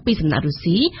កម្លាំងពីសំណាក់រុស្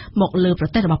ស៊ីមកលើប្រ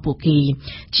ទេសរបស់ពួកគេ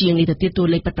ជាងនេះទៅទៀតតួ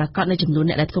លេខពិតប្រាកដនៃចំនួន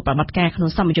អ្នកដែលធ្វើប្រតិបត្តិការក្នុង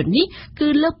សមយុទ្ធនេះគឺ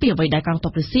លើសពីអ្វីដែលកងទ័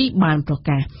ពរុស្ស៊ីបានប្រ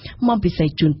កាសមកពិសេស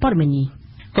ជូនព័ត៌មាននេះ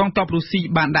កងទ័ពរុស្ស៊ី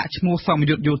បានដាក់ឈ្មោះសម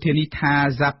យុទ្ធយោធានេះថា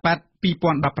Zapad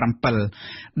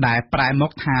 2017ដែលប្រែម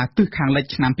កថាទិសខាងលិច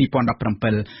ឆ្នាំ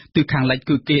2017ទិសខាងលិច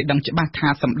គឺគេដឹងច្បាស់ថា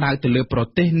សំដៅទៅលើប្រ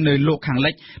ទេសនៅលោកខាង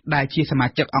លិចដែលជាសមា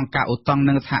ជិកអង្គការអូតុង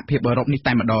និងសហភាពអឺរ៉ុបនេះ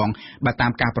តែម្ដងបើតា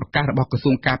មការប្រកាសរបស់ក្រ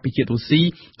សួងការពារជាតិរុស្ស៊ី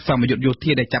សមយុទ្ធយោ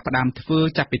ធាដែលចាប់ផ្ដើមធ្វើ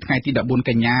ចាប់ពីថ្ងៃទី14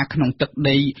កញ្ញាក្នុងទឹក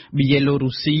ដីប៊ីយេឡូ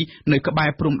រុស្ស៊ីនៅក្បែរ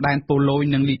ព្រំដែនប៉ូឡូញ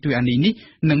និងលីទុយអានីនេះ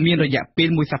នឹងមានរយៈពេល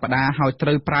1សប្ដាហ៍ហើយត្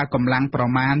រូវប្រើកម្លាំងប្រ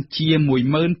មាណជា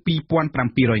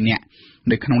 12700 នាក់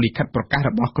នៅក្នុងលិខិតប្រកាស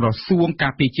របស់ក្រសួងកា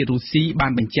រពារជាតិរុស្ស៊ីបា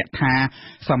នបញ្ជាក់ថា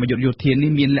សមយុទ្ធយោធា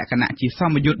នេះមានលក្ខណៈជាស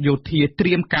មយុទ្ធយោធាត្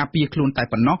រៀមការពារខ្លួនតែ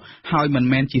ប៉ុណ្ណោះហើយមិន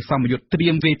មែនជាសមយុទ្ធត្រៀ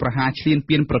មវាយប្រហារឈ្លាន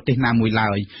ពានប្រទេសណាមួយ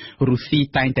ឡើយរុស្ស៊ី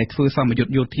តែងតែធ្វើសមយុទ្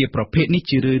ធយោធាប្រភេទនេះ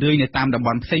ជារឿយៗនៅតាមតំប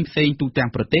ន់ផ្សេងៗទូទាំង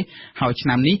ប្រទេសហើយឆ្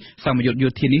នាំនេះសមយុទ្ធយោ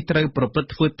ធានេះត្រូវប្រព្រឹត្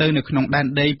តធ្វើទៅនៅក្នុងដែន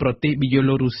ដីប្រទេសប៊ីយេ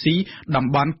ឡូរុស្ស៊ីតំ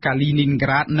បន់កាលីនីនក្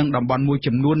រាដនិងតំបន់មួយ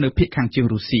ចំនួននៅភាគខាងជើង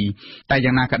រុស្ស៊ីតែ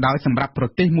យ៉ាងណាក៏ដោយសម្រាប់ប្រ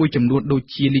ទេសមួយចំនួនដូច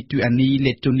ជាលីទុយអានី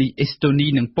លេតូនីអេស្តូនី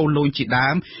និងប៉ូឡូញជាដើ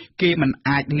មគេមិន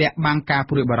អាចលាក់បាំងការ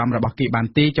ព្រួយបារម្ភរបស់គេបាន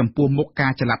ទេចំពោះមុខកា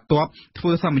រចល័តទ័ពធ្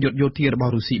វើសម្ពយុទ្ធយោធារប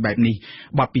ស់រុស្ស៊ីបែបនេះ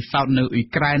បទពិសោធន៍នៅអ៊ុយ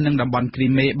ក្រែននិងតំបន់គ្រី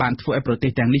មេបានធ្វើឲ្យប្រទេ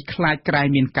សទាំងនេះខ្លាចក្រែង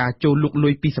មានការចូលលុកលុ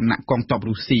យពីសំណាក់កងទ័ព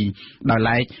រុស្ស៊ីដោយ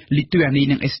ឡែកលីទុយអានី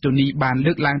និងអេស្តូនីបាន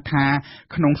លើកឡើងថា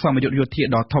ក្នុងសម្ពយុទ្ធយោធា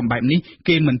ដ៏ធំបែបនេះ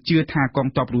គេមិនជឿថាកង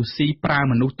ទ័ពរុស្ស៊ីប្រើ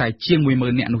មនុស្សតែជាង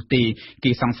 10000 នាក់នោះទេ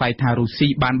គេសង្ស័យថារុស្ស៊ី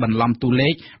បានបន្លំតួលេ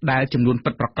ខដែលចំនួន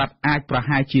ពិតប្រាកដអាចប្រ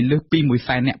ហែលជាលើសពី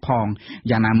 100,000 នាក់ផង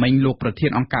យ៉ាងណាមិញលោកប្រធា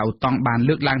នអង្គការអូតុងបាន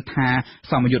លើកឡើងថា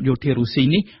សម្ពយុទ្ធយោធារុស្ស៊ី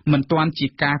នេះមិនទាន់ជា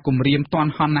ការគំរាមទា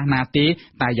ន់ហន់ណាស់ណាទេ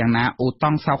តែយ៉ាងណាអូតុ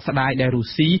ងសោកស្ដាយដែលរុ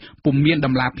ស្ស៊ីពុំមាន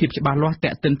ដំណាភាពច្បាស់លាស់ទា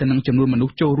ក់ទិនទៅនឹងចំនួនមនុ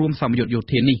ស្សចូលរួមសម្ពយុទ្ធយោ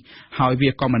ធានេះហើយវា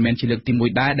ក៏មិនមែនជាលើកទី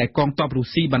1ដែរដែលកងទ័ពរុ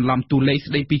ស្ស៊ីបន្លំតួលេខ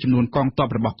ស្ដីពីចំនួនកងទ័ព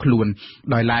របស់ខ្លួន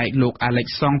ដោយឡែកលោក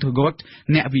Alexandre Got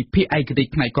អ្នកវិភាគឯករាជ្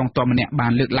យផ្នែកកងទ័ពម្នាក់បា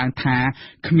នលើកឡើងថា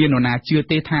គ្មាននរណាជឿ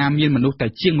ទេថាមានមនុស្សតែ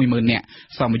ជាង 10000 នាក់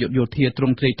សម្ពយុទ្ធយោធាទ្រ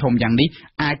ង់ទ្រាយធំយ៉ាងនេះ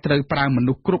អាចត្រូវប្រើម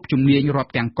នុស្សគ្រប់ជំនាញរា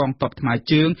ប់ទាំងកងទ័ពថ្មើរ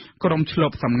ជើងក្រុមឆ្ល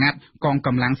ប់សម្ងាត់កងក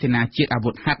ម្លាំងសេនាជាតិអាវុ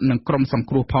ធហត្ថនិងក្រុមសង្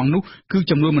គ្រោះផងនោះគឺ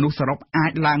ចំនួនមនុស្សសរុបអា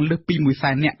ចឡើងលើសពី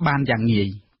 100,000 នាក់បានយ៉ាងងាយ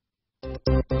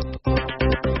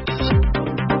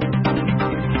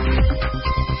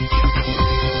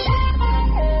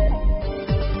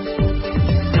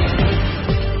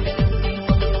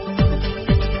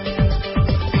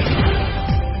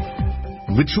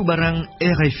វិទ្យុបារាំង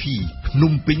RFI ភ្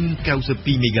នំពេញ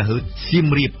 92 MHz សៀម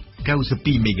រាប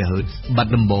 92 MHz បា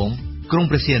ត់ដំបងក្រុង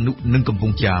ព្រះសីហនុនិងកំព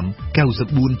ង់ចាម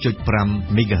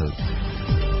 94.5 MHz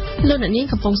លោកអ្នកនាង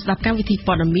កំពុងស្ដាប់កម្មវិធី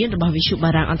ព័ត៌មានរបស់វិទ្យុ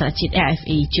បារាំងអន្តរជាតិ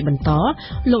RFI ជាបន្ត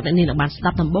លោកអ្នកនាងបានស្ដា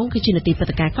ប់ដំបូងគឺជានាទីព្រឹ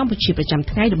ត្តិការណ៍កម្ពុជាប្រចាំ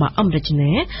ថ្ងៃរបស់អមរិជ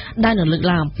ណាដែលនៅលើក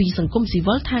ឡើងអំពីសង្គមស៊ី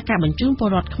វិលថាការបញ្ជូនពល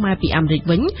រដ្ឋខ្មែរពីអាមេរិក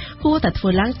វិញគួរតែធ្វើ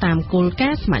ឡើងតាមគោលកា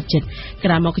រណ៍ស្ម័គ្រចិត្តក្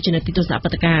រោយមកគឺជានាទីទស្សនៈព្រឹ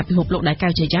ត្តិការណ៍ពិភពលោកដែលកៅ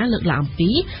ជាយ៉ាលើកឡើងអំពី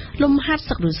លំហាត់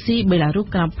សឹករុស្ស៊ីបេឡារុស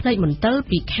ក្រោមផ្នែកមន្ទិល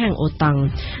ពីខាងអូតុង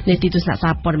នាទីទស្សនៈសា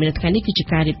រព័ត៌មានថ្ងៃនេះគឺជា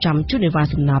ការរៀបចំជូននេវ៉ា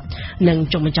សំណប់និង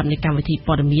ចុងបញ្ចប់នៃកម្មវិធី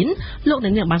ព័ត៌មានលោកអ្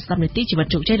នកនាងបានស្ដាប់នាទីជីវិត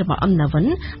ជោគជ័យរបស់អំណាវិន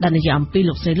ដែលនិយាយអំពី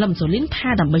លោកស្រីលឹមសូលីនថា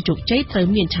ដើម្បីជោគជ័យត្រូវ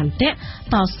មានឆន្ទៈ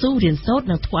តស៊ូរៀនសូត្រ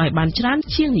និងធ្វើឲ្យបានច្រើន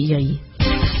ជាងនិយាយ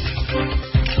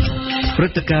ព្រឹ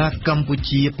ត្តិការណ៍កម្ពុ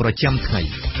ជាប្រចាំថ្ងៃ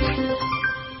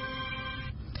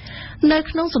នៅ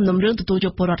ក្នុងសំណុំរឿងទទួលយ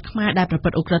កពលរដ្ឋខ្មែរដែលប្រព្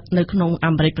រឹត្តឧក្រិដ្ឋនៅក្នុង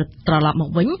អាមេរិកត្រឡប់មក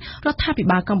វិញរដ្ឋាភិ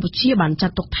បាលកម្ពុជាបានចា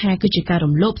ត់ទុកថាគឺជាការ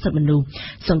រំលោភសិទ្ធិមនុស្ស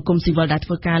សង្គមស៊ីវិលដែលធ្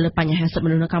វើការលើបញ្ហាសិទ្ធិម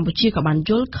នុស្សនៅកម្ពុជាក៏បាន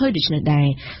យល់ឃើញដូចនេះដែរ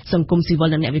សង្គមស៊ីវិល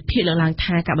និងអ្នកវិភាគលើកឡើង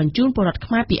ថាការបញ្ជូនពលរដ្ឋ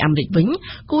ខ្មែរពីអាមេរិកវិញ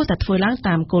គួរតែធ្វើឡើង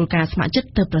តាមគោលការណ៍ស្ម័គ្រចិត្ត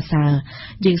ទៅប្រសើរ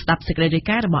យើងស្ដាប់សេចក្តីរាយ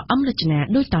ការណ៍របស់អមរជនា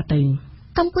ដូចតទៅ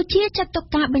កម្ពុជាចាត់ទុក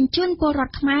ការបញ្ជូនពលរ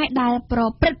ដ្ឋខ្មែរដែលប្រ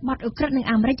ព្រឹត្តបទឧក្រិដ្ឋនៅ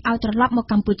អាមេរិកឲ្យត្រឡប់មក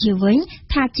កម្ពុជាវិញ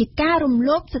ថាជាការរំ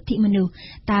លោភសិទ្ធិមនុស្ស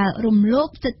តើរំលោភ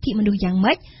សិទ្ធិមនុស្សយ៉ាង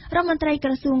ម៉េចរដ្ឋមន្ត្រីក្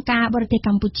រសួងការបរទេសក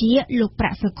ម្ពុជាលោកប្រា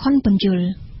ក់សុខុនពន្យល់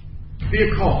វា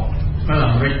ខុសនៅ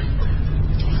អាមេរិក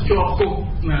ជាប់គុក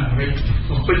នៅអាមេរិក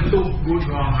បំពេញទោសរួច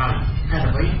រាល់ហើយហេតុ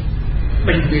អ្វី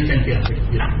ពេញវាចេញពីអាមេរិក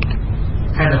ទៀត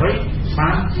ហេតុអ្វីបា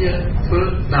នជាធ្វើ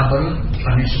double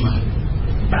punishment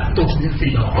ដាក់ទោសនេះពី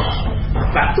រដង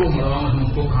ដាក់ទោសម្ដងក្នុង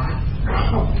គុកហើយ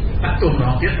ដាក់ទោសម្ដ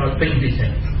ងទៀតឲ្យពេញវាចេញ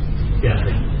ពីអាមេ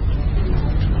រិក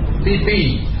ទី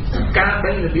2ការ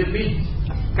ដេញរបៀបនេះ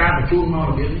ការបញ្ជូនមក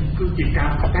របៀបនេះគឺជាការ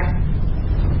ផ្ដាច់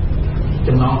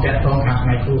ចំណងតាក់ទងខាងផ្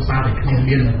នែកគ្រួសារដែលគ្នា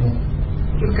មាននៅនោះ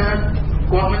គឺការ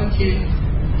គាត់មិនជា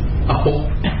ឪពុក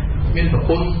មានប្រ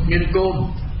ពន្ធមានកូន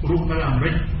រស់នៅអាមេ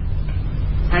រិក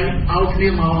ហើយឲ្យគ្នា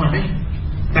មកនេះ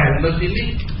តែលើកទីនេះ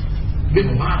វា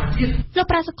ពិបាកទៀតលោក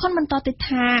ប្រាសុខុនបន្តទៀត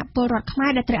ថាពលរដ្ឋខ្មែ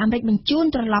រដែលត្រូវអាមេរិកបញ្ជូន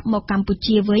ត្រឡប់មកកម្ពុ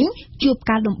ជាវិញជួប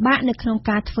ការលំបាកនៅក្នុង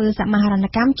ការធ្វើសមាហរណ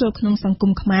កម្មចូលក្នុងសង្គ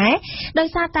មខ្មែរដោយ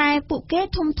សារតែពួកគេ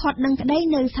ធំធាត់នឹងក្តី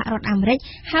នៅសហរដ្ឋអាមេរិក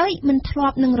ហើយមិនធ្លា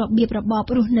ប់នឹងរបៀបរបប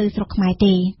រស់នៅស្រុកខ្មែរ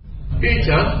ទេពី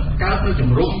ច្រើនកើតនៅជំ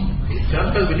រំពីច្រើន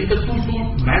ទៅវិនិច្ឆ័យទូមិន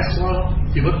មែនស្គាល់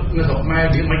ជីវិតនៅស្រុកខ្មែរ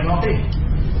វាមិនមកទេ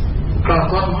គា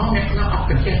ត់មកអ្នកខ្លះអត់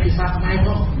កញ្ចេះភាសាខ្មែរផ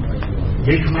ងនិ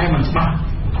យាយខ្មែរមិនច្បាស់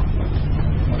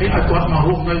ឲ្យគាត់មករ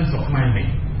ស់នៅស្រុកខ្មែរនេះ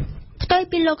ផ្ទុយ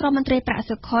ពីលោករដ្ឋមន្ត្រីប្រាក់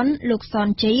សុខុនលោកសន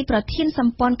ជ័យប្រធានស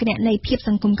ម្ព័ន្ធគណនេយ្យភាពស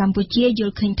ង្គមកម្ពុជាយ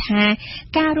ល់ឃើញថា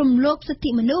ការរំលោភសិទ្ធិ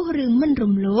មនុស្សឬមិន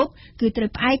រំលោភគឺត្រូ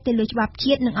វផ្អែកទៅលើច្បាប់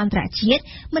ជាតិនិងអន្តរជាតិ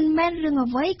មិនមែនរឿង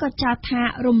អ្វីក៏ចោទថា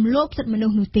រំលោភសិទ្ធិមនុ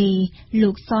ស្សនោះទេលោ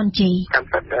កសនជ័យតាម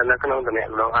ពិតនៅក្នុងតំណែង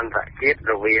អន្តរជាតិ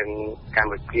រវាងក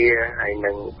ម្ពុជាហើយ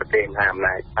និងប្រទេសមហាអំ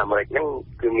ណាចអាមេរិកហ្នឹង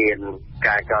គឺមាន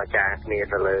ការចរចាគ្នា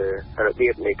ទៅលើរបៀ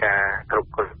បនៃការគ្រប់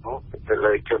គ្រងទៅ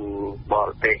លើជនបរ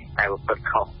ទេសតែប្រព្រឹត្ត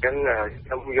ខុសអញ្ចឹងខ្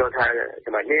ញុំយល់ថា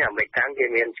ចំណុចនេះអាមេរិកខាងគេ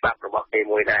មានច្បាប់របស់គេ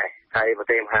មួយដែរហើយប្រ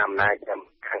ទេសមហាអំណាច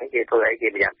ខាងនេះគេធ្វើអីគេ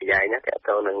ប្រយ័ត្នប្រយែងណាតើ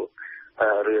ទៅនឹង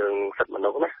រឿងសិទ្ធិមនុ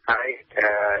ស្សណាហើយ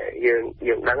យើ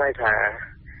ងដឹងហើយថា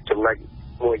ចំណុច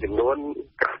មួយចំនួន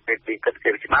ពេលពីគិត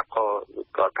ពីច្បាប់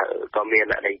ក៏មាន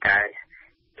នៃការ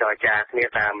ចរចាគ្នា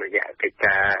តាមរយៈកិច្ច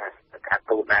ការ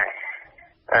ទូតដែរ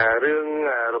រឿង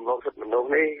រំលោភសិទ្ធិមនុស្ស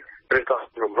នេះឬក៏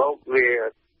រំលោភវា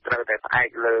ត្រូវតែផ្អែក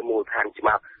លើមូលដ្ឋានច្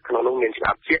បាប់ក្នុងនោះមានច្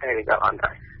បាប់ជាតិហើយនិងច្បាប់អន្ត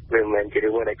រជាតិវាមិនមែនជារឿ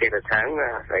ងមួយដែលគេទៅខាង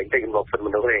ស្អីតិចរំលោភសិទ្ធិម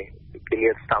នុស្សទេគឺមា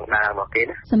នស្តង់ដាររបស់គេ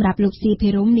ណាសម្រាប់លោកស៊ីភិ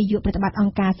រមនាយកប្រតិបត្តិអ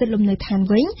ង្គការសិទ្ធិលំនៅឋាន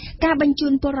វិញការបញ្ជូ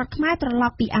នពលរដ្ឋខ្មែរត្រឡ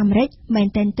ប់ពីអាមេរិកមែន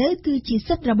ទែនទៅគឺជា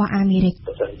សិទ្ធិរបស់អាមេរិក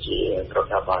បើសិនជារដ្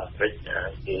ឋាភិបាលអាមេរិក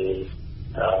គេ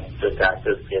ធ្វើការ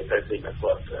ទើបគេទៅពីគាត់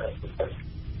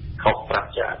ខុសប្រាប់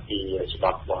ចាពីច្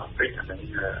បាប់របស់អាមេរិកអានឹង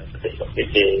ប្រទេសកម្ពុ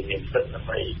ជាមានសិទ្ធិដើម្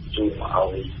បីជួយមក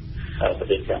ឲ្យប្រ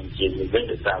ទេសកម្ពុជាវិញ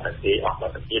ដោយសារតែគេអស់ល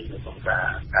ទ្ធភាពនៅក្នុងការ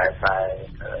កែប្រែ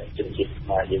ជំនឿខ្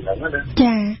មែរយើងហ្នឹងណា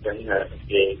ចា៎អញ្ចឹង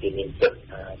គេមានសិទ្ធិ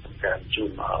ក្នុងការជួយ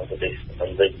មកឲ្យប្រទេសថ្មី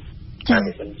វិញតែ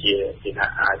បើសិនជាគេថា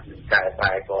អាចនឹងកែប្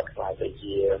រែគាត់ខ្លាយទៅ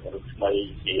ជាមនុស្សថ្មី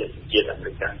ជាជាតិអាមេ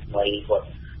រិកថ្មីគាត់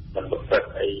មិនប្រព្រឹត្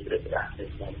តអីឬក៏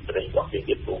ក្នុងប្រទេសរបស់គេ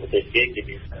ទៀតព្រោះប្រទេសគេ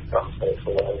មានក្រមសីលធ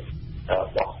ម៌រ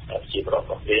បស់ជាប្រវត្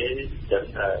តិគេអញ្ចឹង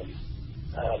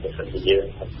បើសិនជាយើង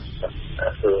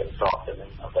ធ្វើស្របទៅនឹ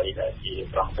ងអ្វីដែលជា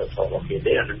ប្រំទៅរបស់គេ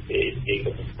ទេអានឹងគេ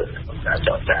ក៏មានសិទ្ធិក្នុងការច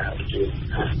រចាជួយ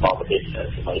មកប្រទេស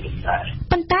ថ្មីវិញដែរ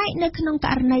ប៉ុន្តែនៅក្នុងក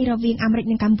រណីរវាងអាមេរិក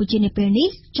និងកម្ពុជានៅពេលនេះ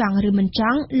ចង់ឬមិនច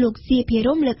ង់លោកសៀភិរ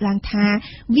មលើកឡើងថា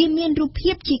វាមានរូប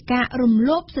ភាពជាការរំ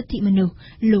លោភសិទ្ធិមនុស្ស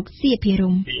លោកសៀភិរ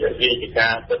មវាជាកា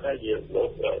រពិតថាយើងលោក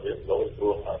ព្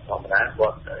រោះធម្មតាគា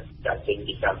ត់ចាត់ចេញ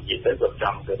ពីកម្ពុជាទៅគាត់ច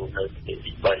ង់ទៅរស់នៅប្រទេស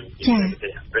ទី3ប្រទេ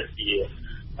សអាមេរិកជា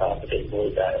ប្រទេសមួយ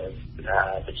ដែលថា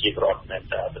ប្រជាប្រដ្ឋនៅ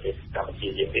ប្រទេសកម្ពុជា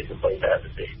យើងទេទៅតែប្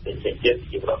រទេសផ្សេងទៀត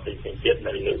ជាប្រទេសផ្សេងទៀត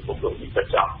នៅលើភូមិលោកនេះប្រ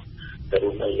ចាំទៅរ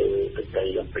ស់នៅលើប្រទេស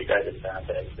អាមេរិកដែរតែ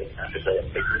ប្រទេសអាមេ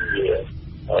រិក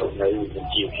វានៅ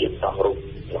ជាភាពសំរុំ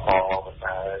ល្អប៉ុន្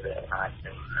តែអាច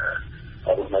នឹង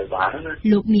នៅបានណា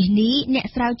លោកមាសនេះអ្នក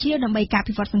ស្រាវជ្រាវដើម្បីការ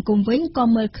ពិវត្តសង្គមវិញក៏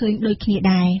មើលឃើញដូចគ្នា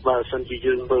ដែរបើសិនជា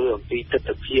យើងមើលអំពីទស្សន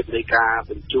វិជ្ជានៃការ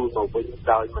បញ្ជូនមកវិញ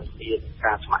ដោយមិនមាន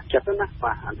ការស្ម័គ្រចិត្តណា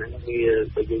បាទអាហ្នឹងវា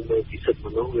បើយើងមើលពីសិទ្ធិម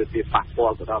នុស្សវាប៉ះពា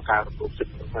ល់ទៅដល់ការរំលោភសិទ្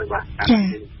ធិមនុស្សហើយបាទការ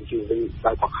បញ្ជូនវិញ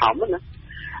ដោយបង្ខំណា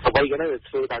អ្វីក៏ដោយ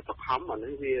ធ្វើដោយបង្ខំអាហ្នឹ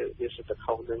ងវាសិទ្ធិ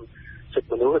ខុសនឹង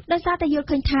ដោយសារតែយល់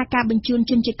ឃើញថាការបញ្ជូន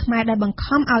ជនជាតិខ្មែរដែលបង្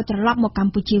ខំឲ្យត្រឡប់មកក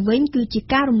ម្ពុជាវិញគឺជា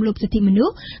ការរំលោភសិទ្ធិមនុ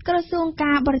ស្សក្រសួង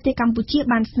ការបរទេសកម្ពុជា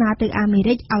បានស្នើទៅអាមេ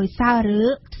រិកឲ្យសើរើ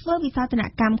ធ្វើវិសោធន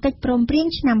កម្មកិច្ចព្រមព្រៀង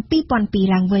ឆ្នាំ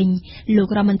2002ឡើងវិញលោ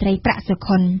ករដ្ឋមន្ត្រីប្រាក់សុ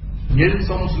ខុនយើង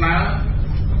សូមស្នើ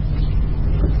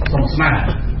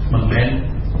មិនមែន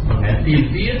ទៀម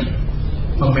ទា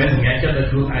មិនមែនសម្រាប់ចិត្តដល់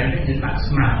ខ្លួនឯងទេយើងដាក់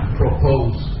ស្នើ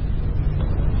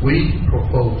we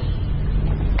propose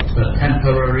the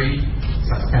temporary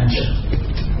suspension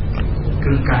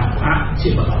គឺការផ្អាកជា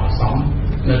បណ្ដោះអាសន្ន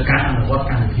នៅការអនុវត្ត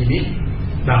កម្មវិធីនេះ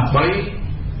ដើម្បី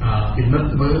ពិនិត្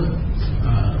យមើល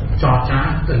ចរចា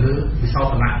ទៅលើវិសោ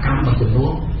ធនកម្មមួយចំនួ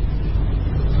ន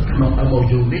ក្នុង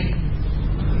MOU នេះ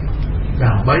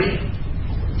ដើម្បី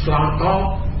ឆ្លើយតប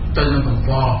ទៅនឹងកំណ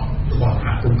ត់របស់សហ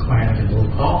គមន៍ខ្មែរចំនួន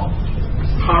ផង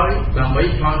ហើយដើម្បី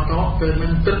ឆ្លើយតបទៅនឹ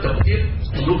ងទស្សនវិជ្ជា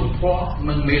មនុស្សធម៌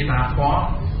និងមេត្តាធម៌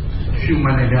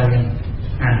humanitarian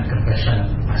and compassion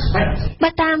aspect បើ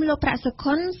តាមលោកប្រាក់សុ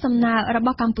ខុនសំណើរប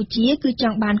ស់កម្ពុជាគឺច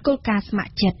ង់បានគោលការណ៍ស្ម័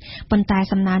គ្រចិត្តប៉ុន្តែ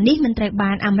សំណើនេះមិនត្រូវ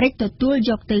បានអាមេរិកទទួល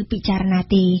យកទៅពិចារណា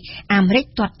ទេអាមេរិក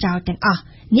ទាត់ចោលទាំងអស់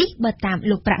នេះបើតាម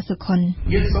លោកប្រាក់សុខុន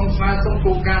យើងសូមស្នើសុំ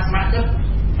គោលការណ៍ស្ម័គ្រចិត្ត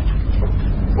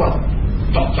គាត់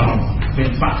ទាត់ចោលមាន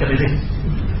ស្ម័គ្រចិត្តទេ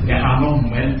អ្នកអានោះមិ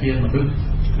នមែនជាមនុស្ស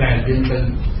ដែលយើងទៅ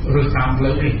រើសតាមផ្លូ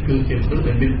វនេះគឺជាមនុស្ស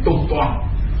ដែលមានទោសទណ្ឌ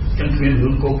ចឹងគ្មានរឿ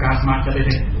ងគោលការណ៍ស្ម័គ្រចិត្ត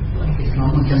ទេខ្ញុំ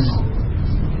មិនចឹង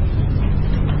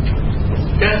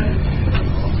ចឹង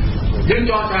យើង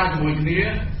ចរចាជាមួយគ្នា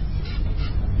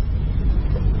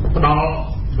ផ្ដល់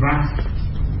draft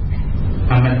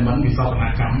amendment វិសោធន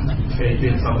កម្មពេល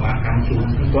វិសោធនកម្មជូន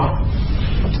គាត់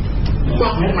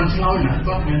មិនឆ្លើយណា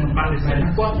គាត់មិនបដិសេធណា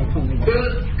គាត់គឺ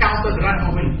កោតទៅរាស់ម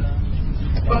កវិញ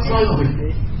គាត់ឆ្លើយមកវិញ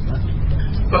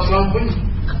ប៉ុ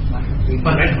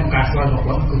ន្តែក្នុងការឆ្លើយរបស់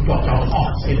គាត់គឺគាត់ចោលអ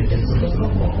ស់សេដ្ឋកិច្ចសម្រាប់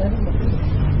គាត់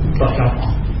ចោលអ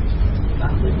ស់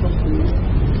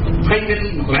ហើយមាន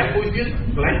កន្លែងមួយទៀត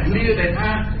កន្លែងគ្នាដែលថា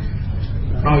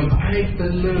ដោយផ្អែកទៅ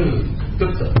លើទ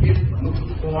ស្សនវិជ្ជាមនុស្ស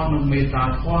ធម៌និងមេត្តា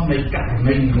ធម៌នៃករ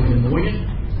ណីមួយ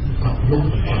គាត់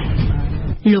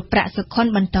លោកប្រាក់សុខុន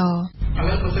បន្តឥ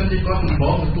ឡូវបើសិនជាគាត់មិនប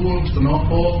ងទទួលសំណង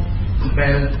ពោដែ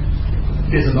ល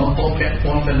ជាសំណងពោពាក់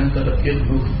ព័ន្ធទៅនឹងទស្សនវិជ្ជាម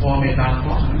នុស្សធម៌មេត្តាធ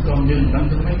ម៌ក៏យើងមិនដឹង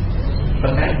ទៅមិនប៉ុ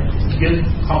ន្តែយើង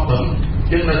ខំប្រឹង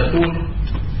យើងនៅទ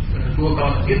ទួលត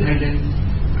ទៀតហើយយើង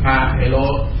ថាអេឡូ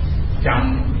ចាំ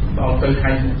ដល់ទៅខែ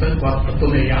ទៅគាត់ទទួល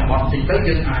រយៈបត់តិចទៅ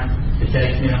យើងអាចជជែក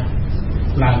គ្នា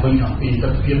ឡើងវិញអំពីទ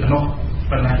ស្សនវិជ្ជានោះ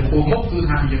ប៉ុន្តែចំពោះមុខគឺ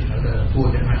ថាយើងត្រូវទទួល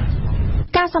ទាំងហ្នឹង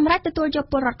ក ការសម្រេចទទួលយក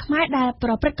ពលរដ្ឋខ្មែរដែលប្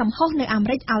រព្រឹត្តកំហុសនៅអាមេ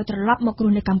រិកឲ្យត្រឡប់មករ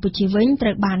ស់នៅកម្ពុជាវិញត្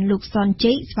រូវបានលោកសន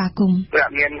ជ័យស្វាគមន៍វា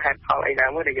មានហេតុផលអីណា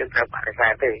មួយដែលយើងត្រូវបដិសេ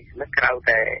ធទេនៅក្រៅ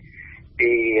តែពី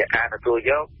ការទទួល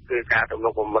យកគឺការទំនុ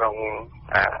កបំរុង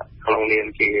ក្នុងនាម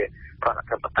ជារដ្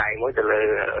ឋាភិបាលមួយទៅលើ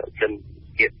ជន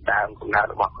ជាតិដើមកំណើត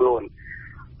របស់ខ្លួន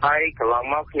ហើយកន្លង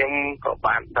មកខ្ញុំក៏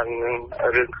បានដឹង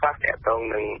រឿងខ្លះទាក់ទង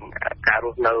នឹងការរ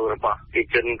ស់នៅរបស់ប្រជា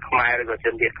ជនខ្មែរឬក៏ជ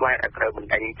នជាតិខ្មែរដែលត្រូវបណ្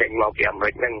ដេញចេញមកពីអាមេ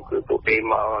រិកហ្នឹងគឺពួកគេ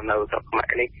មកនៅស្រុកខ្មែ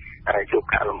រនេះជួប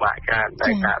ការលំបាកច្រើនដោ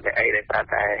យសារ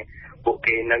តែពួក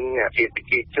គេនឹងជាប្រ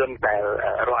ជាជនដែល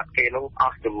រដ្ឋគេនោះអ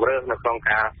ស់ជំរឿននៅក្នុង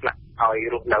ការស្នាក់ឲ្យ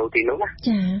រស់នៅទីនោះណា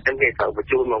អញ្ចឹងគេត្រូវបញ្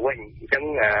ជូនមកវិញអញ្ចឹង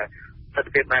ទស្សន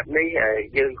វិជ្ជាបែបនេះ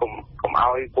យើងកុំ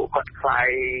ឲ្យពួកគាត់ខ្លាយ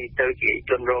ទៅជា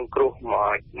ជនរងគ្រោះ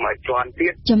មកជាន់ទៀ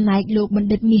តចំណែកលោកបណ្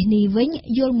ឌិតមាសនេះវិញ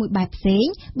យល់មួយបែបផ្សេង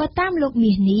បើតាមលោក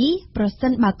មាសនេះប្រសិ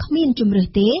នបើគ្មានជំរឿស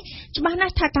ទេច្បាស់ណា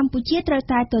ស់ថាកម្ពុជាត្រូវ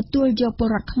តែទទួលយកពល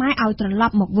រដ្ឋខ្មែរឲ្យត្រឡ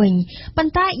ប់មកវិញប៉ុ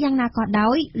ន្តែយ៉ាងណាក៏ដោ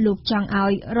យលោកចង់ឲ្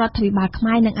យរដ្ឋាភិបាលខ្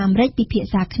មែរនិងអាមេរិកពិភា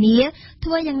ក្សាគ្នា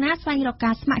ធ្វើយ៉ាងណាស្វែងរក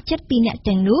ការស្ម័គ្រចិត្តពីអ្នក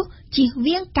ទាំងនោះជៀស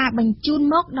វាងការបញ្ជូន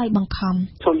មកដោយបង្ខំ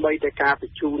សូម្បីតែការប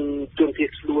ញ្ជូនជនភៀស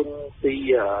ខ្លួនពី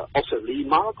អូស្ត្រាលី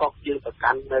មកក៏យើងប្រ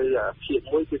កាន់នៅភាព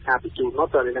មួយគឺការបញ្ជូនមក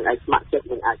ទៅនឹងឯកស្ម័គ្រចិត្ត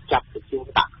នឹងអាចចាប់បញ្ជូន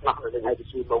ដាក់ខ្នោះនៅនឹងឯកប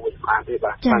ញ្ជូនមកវិញបានទេ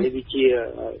បាទនេះវាជា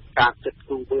ការចិត្ត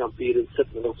គូមួយអំពីរឿងសិទ្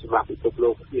ធិមនុស្សសម្រាប់ពិភពលោ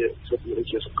កជាសិទ្ធិមនុស្ស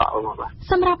ជាសកលមកបាទ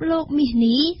សម្រាប់លោកមាស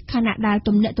នេះខណៈដែល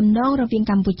ទំនាក់ទំនងរវាង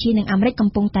កម្ពុជានិងអាមេរិកកំ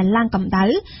ពុងតែឡើងកម្ដៅ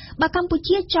បើកម្ពុ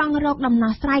ជាចង់រកដំ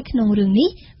ណោះស្រាយក្នុងរឿងនេះ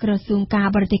ក្រសួងការ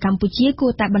បរទេសកម្ពុជាគួ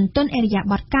រតែបន្ទន់អរិយា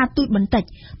ប័ត្រការទូតបន្តិច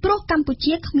ព្រោះកម្ពុ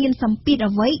ជាគ្មានសម្ពាធ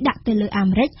អ្វីដាក់ទៅលើអា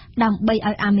មេរិកដើម្បី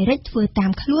ឲ្យអាមេរិកធ្វើតា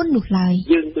មខ្លួននោះឡើយ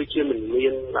យើងដូចជាមិនមា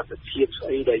នលទ្ធភាពស្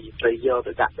អីដែលត្រូវយក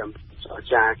ទៅដាក់ចំ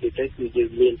ចាគេទៅគឺយើង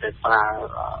មានតែប្រើ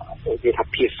គេថា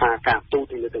ភាសាការទូត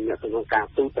នៅតំណែងការ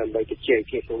ទូតដើម្បីជជែក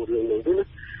គ្នាក្នុងរឿងនេះណា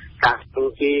ការទូត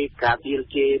គេការឌីល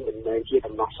គេមិនមែនជា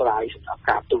ដំណោះស្រាយសម្រាប់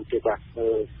ការទូតទេបាទ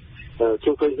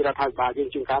ជួនឃើញរដ្ឋាភិបាលយើង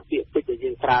ជួនកាលពាក្យពេចន៍ដែលយើ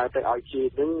ងប្រើទៅឲ្យជា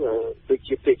នឹងដូច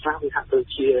ជាពេចន៍ខ្លះវាហាក់ដូច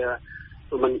ជា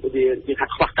មិនវាថា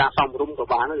ខ្វះការសមរម្យក៏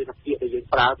បានវាថាពាក្យដែលយើង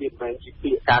ប្រើវាមិនមែនជា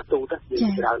ពាក្យការទូតទេយើ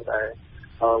ងច្រើនតែ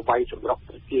វាយសម្រុក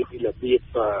ទៅជាពីរបៀប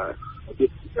វា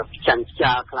ចាញ់ខ្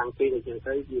យាល់ខ្លាំងពេកអញ្ចឹង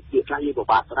ទៅវាពាក្យខ្លះយើងពិ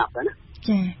បាកស្ដាប់ដែរណា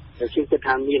ចា៎តែខ្ញុំគិត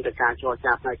ថាមានតែការចរ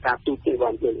ចាផ្នែកការទូតទេបា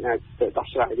នយើងអាចទៅដោះ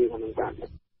ស្រាយរឿងហ្នឹងបាន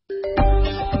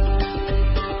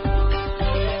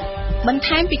បន្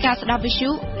ថែមពីការស្ដាប់វិទ្យុ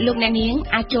លោកអ្នកនាង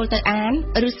អាចចូលទៅអាន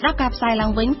ឬស្ដាប់ការផ្សាយឡើ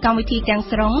ងវិញកម្មវិធីទាំង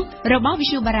ស្រុងរបស់វិ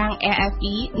ទ្យុបារាំង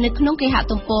RFI នៅក្នុងគេហ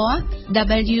ទំព័រ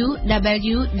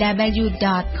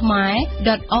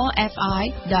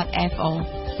www.khmer.rfi.fr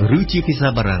ឬជាភាសា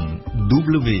បារាំង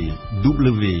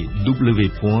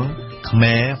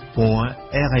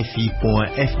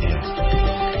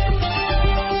www.khmer.rfi.fr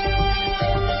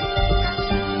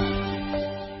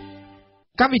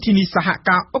កម្មវិធីនេះសហ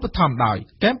ការឧបត្ថម្ភដោយ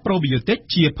Camp Probiotic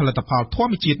ជាផលិតផលធ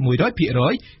ម្មជាតិ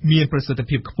 100% មានប្រសិទ្ធ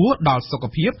ភាពខ្ពស់ដល់សុខ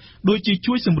ភាពដូចជា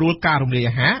ជួយសម្រួលការរំលាយ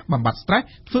អាហារបំបាត់ stress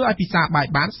ធ្វើឲ្យពិសាបាយ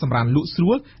បានសម្រានលក់ស្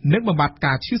រួលនិងបំបាត់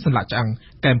ការឈឺសន្លាក់ឆ្អឹង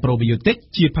Camp Probiotic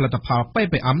ជាផលិតផល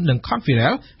PPM និង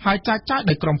Conferel ហើយចែកចាយ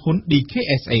ដោយក្រុមហ៊ុន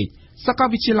DKSH សាកល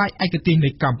វិទ្យាល័យឯកទេសនៃ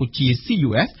កម្ពុជា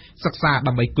CUS សិក្សា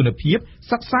ដើម្បីគុណភាព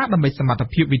សិក្សាដើម្បីសមត្ថ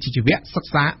ភាពវិជ្ជាជីវៈសិ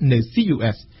ក្សានៅ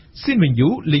CUSស៊ីនវិញយូ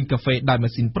លេងកាហ្វេដោយម៉ា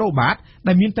ស៊ីន Probat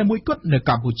ដែលមានតែមួយគត់នៅ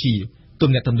កម្ពុជាទំ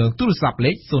នាក់ទំនងទូរស័ព្ទ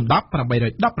លេខ010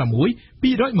 816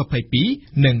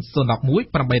 222និង011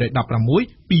 816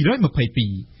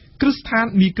 222គ្រឹះស្ថាន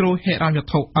មីក្រូហិរញ្ញវត្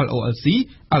ថុ LOLC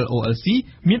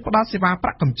មានផ្ដល់សេវាប្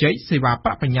រាក់កម្ចីសេវាប្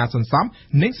រាក់បញ្ញាសន្សំ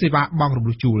និងសេវាបង់រំ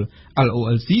លោះជួល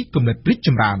LOLC គំនិតរីកច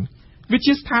ម្រើនវិទ្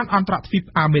យាស្ថានអន្តរទ្វីប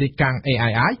អាមេរិក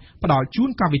AII ផ្ដល់ជូន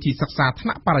កម្មវិធីសិក្សាថ្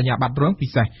នាក់បរិញ្ញាបត្ររងពិ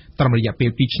សេសត្រឹមរយៈពេល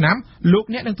2ឆ្នាំលោក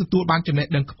អ្នកនឹងទទួលបានចំណេះ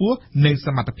ដឹងខ្ពស់និងស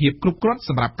មត្ថភាពគ្រប់គ្រាន់ស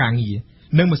ម្រាប់ការងារ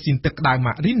និងម៉ាស៊ីនទឹកក្តៅ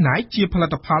Marinai ជាផលិ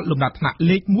តផលលំដាប់ថ្នាក់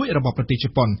លេខ1របស់ប្រទេសជ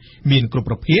ប៉ុនមានគ្រប់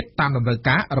ប្រភេទតាមតម្រូវ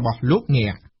ការរបស់លោកអ្ន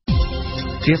ក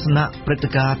ទេសនាព្រឹត្តិ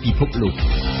ការណ៍ពិភពលោក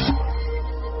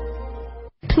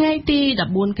ថ្ងៃទី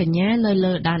14កញ្ញានៅ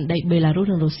លើដែនដីបេឡារុស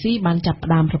និងរុស្ស៊ីបានចាប់ផ្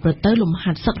ដើមប្រព្រឹត្តទៅលំ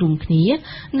ហាត់សឹករួមគ្នា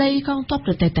នៃកងទ័ព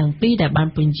ប្រទេសទាំងពីរដែលបាន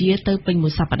ពន្យាទៅពេញមួ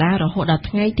យសប្តាហ៍រហូតដល់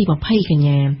ថ្ងៃទី20កញ្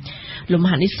ញាលំ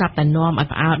ហាត់នេះស្រាប់តែនាំឲ្យ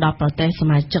ផ្អើលដល់ប្រទេសស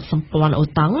មាជិកសម្ព័ន្ធអូ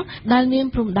តង់ដែលមាន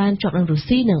ព្រំដែនជាប់នឹងរុស្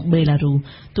ស៊ីនិងបេឡារុស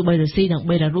ទោះបីរុស្ស៊ីនិង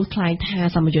បេឡារុសថ្លែងថា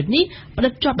សម្ពយុទ្ធនេះផ្ដិ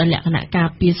តជាប់ដោយលក្ខណៈការ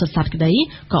ពារសុទ្ធសាធក្តី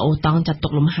ក៏អូតង់ចាត់ទុ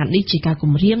កលំហាត់នេះជាការ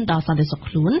គំរាមដល់សន្តិសុខ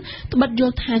ខ្លួនត្បិតយ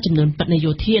ល់ថាចំនួនពិតនៃ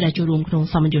យោធាដែលចូលរួមក្នុង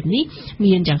សម្ពយុទ្ធនេះ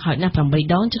មានយ៉ាងហោចណាស់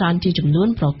8ដងច្រើនជាចំនួន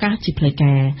ប្រកាសជាផ្លូវ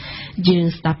ការយើង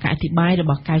ស្ដាប់ការអធិប្បាយរ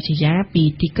បស់កៅជាយាពី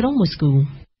ទីក្រុងម៉ូស្គូ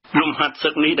លំហាត់សឹ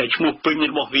កនេះដែលឈ្មោះពេញ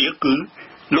របស់វាគឺ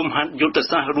លំហាត់យុទ្ធ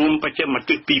សាស្ត្ររួមបច្ចេក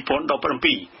ទេស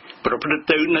2017ប្រព្រឹត្ត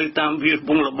ទៅនៅតាមវាលវ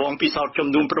ងលបងពិសោធន៍ចំ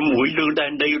នួន6លើដែ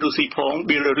នដីរុស្ស៊ីផង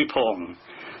បេឡារុសផង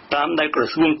តាមដែលក្រ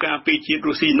សួងការពារជាតិ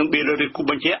រុស្ស៊ីនិងបេឡារុសគូ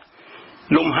បញ្ជាក់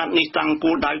លំហាត់នេះតាំង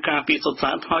គោលដៅការពារសុទ្ធ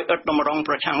សាធហើយឥតតម្រង់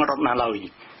ប្រឆាំងរដ្ឋណាឡើយ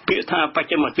ពាក្យថាបច្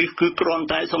ចិមទិសគឺគ្រាន់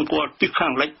តែសម្គាល់ទិសខា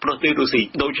ងលិចប្រទេសរុស្ស៊ី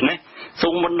ដូច្នេះសូ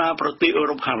មបណ្ដាប្រទេសអឺ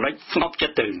រ៉ុបខាងលិចស្ងប់ចិ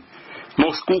ត្តទៅម៉ូ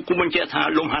ស្គូគូបញ្ជាក់ថា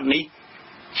លំហាត់នេះ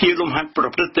ជាលំហាត់ប្រ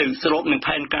ព្រឹត្តទៅស្របនឹង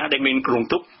ផែនការដែលមានគ្រោង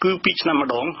ទុកគឺ2ឆ្នាំម្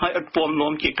ដងហើយឥតពំ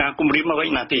នាំជាការគំរាមអ្វី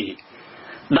ណាទេ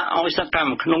ដាក់ឲ្យសកម្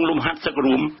មក្នុងលំហាត់សឹក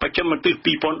រួមបច្ចិមទិស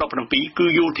2017គឺ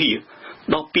យោធា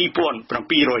ដល់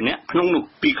2700នាក់ក្នុងនោះ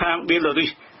ពីខាងបេឡារុស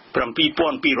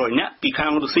7200នាក់ពីខា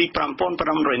ងរុស្ស៊ី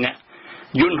5500នាក់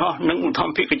យន្តហោះនិងឧទ្ធ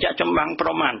ម្ភាគកញ្ចក់ចម្បាំងប្រ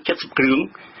មាណ70គ្រឿង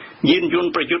យានយន្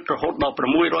តប្រយុទ្ធរហូតដល់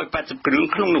680គ្រឿង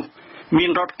ក្នុងនោះមាន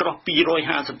រថក្រោះ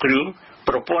250គ្រឿង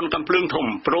ប្រព័ន្ធកាំភ្លើងធំ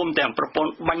ព្រមទាំងប្រព័ន្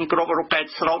ធបាញ់គ្រាប់រ៉ុកែត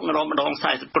ស្រោបម្ដង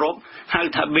40គ្រាប់ហៅ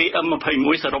ថា BM21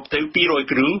 សរុបទៅ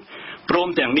200គ្រឿងព្រម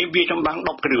ទាំងនាវាចម្បាំង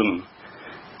10គ្រឿង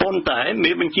ប៉ុន្តែ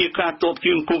មេបញ្ជាការទ័ព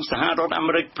ជើងគោកសហរដ្ឋអា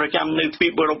មេរិកប្រចាំនៅទ្វី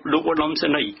បអឺរ៉ុបលោកឧត្តមសេ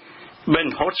នីយ៍ Ben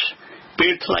Hodge ពេ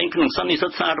លថ្លែងក្នុងសន្និសី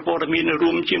ទសារព័ត៌មាន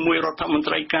រួមជាមួយរដ្ឋមន្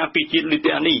ត្រីការពារជាតិលីទុ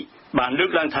អានីបានលើ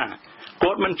កឡើងថា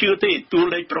គាត់មិនជឿទេតួ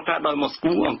លេខប្រកាសដោយម៉ូស្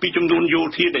គូអំពីចំនួនយោ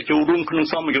ធាដែលចូលរួមក្នុង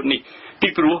សមយុទ្ធនេះពី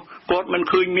ព្រោះគាត់មិន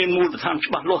ឃើញមានមូលដ្ឋាន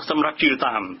ច្បាស់លាស់សម្រាប់ជឿ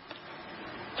តាម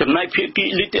ចំណែកភាគី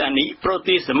លីទុអានីប្រ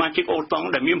ទេសសមាជិកអូតង់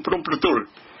ដែលមានព្រំប្រទល់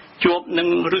ជាប់នឹង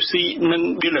រុស្ស៊ីនិង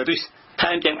បេឡារុស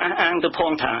ថែមទាំងអះអាងទៅផ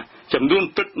ងថាចំនួន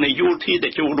ពិតនៃយោធាដែ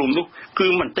លចូលរួមនោះគឺ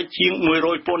មិនតិចជាង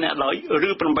100,000នាក់ឡើយឬ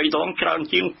8ដងច្រើន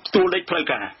ជាងតួលេខផ្លូវ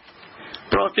ការ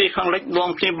ប្រទេសខាងលិចនាំ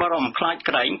គ្នាបារម្ភខ្លាច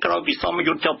ក្រែងក្រោយពីសម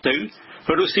យុទ្ធចប់ទៅ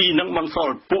រុស្ស៊ីនឹងបន្ស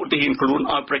ល់ពួកទាហានខ្លួន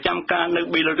ឲ្យប្រចាំការនៅ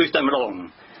បេឡារុសតែម្ដង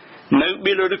នៅ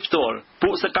បេឡារុសផ្ទាល់ពួ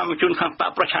កសកម្មជនខាងប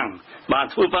កប្រឆាំងបាន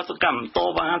ធ្វើបាតុកម្មត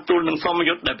វ៉ាទល់នឹងសម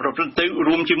យុទ្ធដែលប្រព្រឹត្តទៅ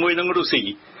រួមជាមួយនឹងរុស្ស៊ី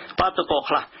បាតុករ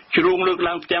ខ្លះជ្រុងលើក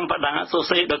ឡើងផ្ទាំងបដាសរ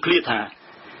សេរដល់ឃ្លាថា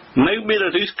នៅបេឡា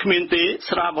រុសគ្មានទេ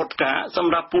ស្រាវ៉ុតកាស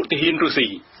ម្រាប់ពួកទាហានរុស្ស៊ី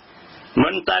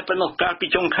មិនតែប៉ុណ្ណោះកាលពី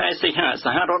ចុងខែសីហាស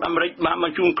ហរដ្ឋអាមេរិកបានប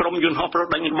ញ្ជូនក្រុមយន្តហោះប្រ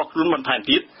ដាច់របស់ខ្លួនបន្ថែម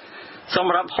ទៀតស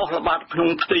ម្រាប់ហោះល្បាតក្នុង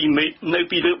ផ្ទៃមេឃនៅ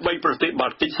ពីលើ3ប្រទេសបា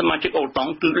ល់ទិកសមាជិកអូត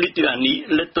ង់គឺលីទុអានី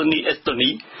លេតូនីអេស្តូនី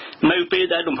នៅពេល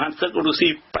ដែលលំហាត់សឹករុស្ស៊ី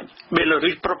បេឡារុ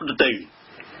សប្រព្រឹត្តទៅ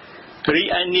រី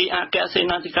ឯនាយអគ្គសេ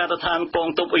នាធិការដ្ឋានកង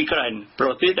ទ័ពអ៊ុយក្រែនប្រ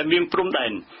ទេសដែលមានព្រំដែ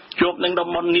នជាប់នឹងតំ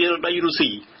បន់និរដីរុស្ស៊ី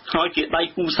ហើយជាដៃ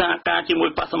គូសហការជាមួយ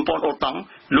បកសម្ព័ន្ធអូតង់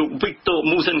លោកវីកតូ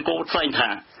មូសិនកូថ្លែងថា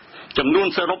ចំនួន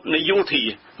សរុបនៃយោធា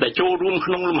ដែលចូលរួម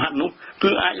ក្នុងលំហាត់នោះ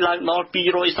គឺអាចឡើងដល់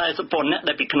240,000នាក់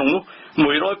ដែលពីក្នុងនោះ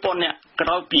100,000នាក់ក្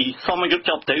រោយពីសមយុទ្ធ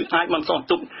ចប់ទៅអាចមិនសោះ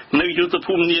ទុកនៅយុទ្ធ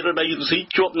ភូមិនិរដីរុស្ស៊ី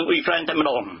ជាប់នឹងអ៊ុយក្រែនតែម្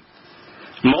ដង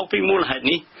មកពីមូលហេតុ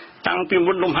នេះតាំងពី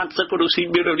មុនលំហាត់សឹករុស្ស៊ី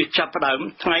បេឡារុសចាប់ផ្ដើម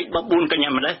ថ្ងៃ14កញ្ញា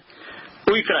ម្លេះ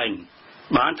អ៊ុយក្រែន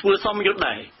បានធ្វើសមយុទ្ធ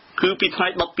ដែរគឺពីថ្ងៃ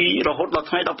12រហូតដល់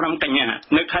ថ្ងៃ15កញ្ញា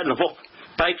នៅខេត្តលវក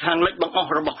តែខាងលិចបង្អ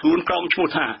ស់របស់ខ្លួនក្រោមឈ្មោះ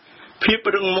ថាភាព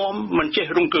រឹងមាំមិនចេះ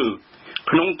រង្គើ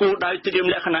ក្នុងគោលដៅត្រៀម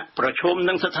លក្ខណៈប្រឈម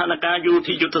នឹងស្ថានភាពយោ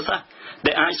ធាយុទ្ធសាស្ត្រ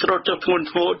ដែលអាចស្រុតចុះធ្ងន់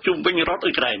ធ្ងរជុំវិញរដ្ឋ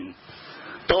អ៊ុយក្រែន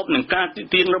តបនឹងការទី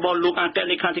ទានរបស់លោកអគ្គ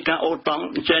លេខាធិការអូតង់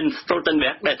Jens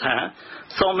Stoltenberg ដែលថា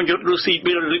សមយុទ្ធរុស្ស៊ី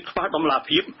បេឡារុសខ្វះដំណា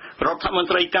ភាពរដ្ឋមន្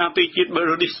ត្រីការពារជាតិបេ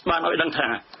ឡារុសបានឲ្យដឹងថា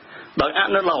ដោយអ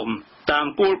នុលោមតាម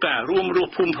គោលការណ៍រួមរ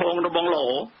ស់ភូមិផងរបស់ល្អ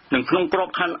និងក្នុងក្រប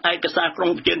ខ័ណ្ឌឯកសារក្រុង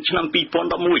ប្រជែនឆ្នាំ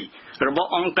2011របស់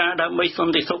អង្គការដើម្បីស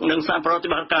ន្តិសុខនិងសហប្រតិ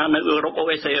បត្តិការនៅអឺរ៉ុប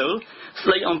OSCE ស្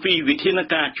ដីអំពីវិធាន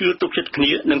ការជឿទុកចិត្តគ្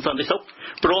នានិងសន្តិសុខ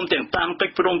ព្រមទាំងតាមកិ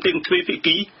ច្ចព្រមព្រៀងទ្វេភា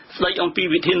គីស្ដីអំពី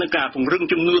វិធានការពង្រឹង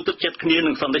ជំនឿទុកចិត្តគ្នា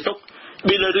និងសន្តិសុខ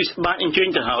បេឡារុសបានអញ្ជើញ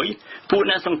ទៅហើយពួក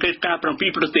អ្នកសង្កេតការណ៍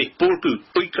7ប្រទេសពលគឺ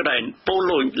អ៊ុយក្រែនប៉ូ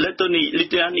ឡូញលេតូនីលី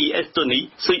ទុអានីអេស្តូនី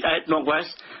ស៊ុយអែតណូវ៉ាស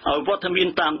ឲ្យវត្តមាន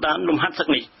តាមដានលំហាត់សឹក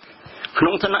នេះក្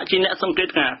នុងឋានៈជាអ្នកសង្កេត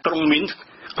ការណ៍ក្រុងមីនស្ក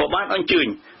ក៏បានអញ្ជើញ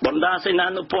បណ្ដាសេនា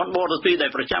នុព័ន្ធបរទេសដែ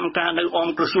លប្រចាំការនៅអម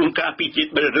ក្រសួងការពារជាតិ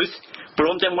បេឡារុសព្រ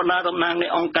មទាំងបណ្ដាតំណាងនៃ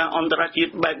អង្គការអន្តរជា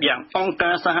តិបែបយ៉ាងអង្គកា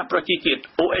រសហប្រជាជាតិ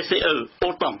OSCE អូ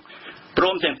តង់ព្រ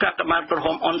មទាំងកាកបាទក្រហ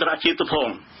មអន្តរជាតិទៅផង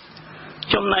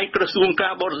ចំណែកក្រសួងកា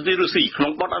របរទេសរុស្ស៊ីក្នុ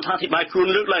ងបទអត្ថាធិប្បាយខ្លួន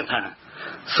លើកឡើងថា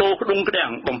សូក្ដុងក្តាំ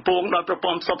ងបំពងដោយប្រ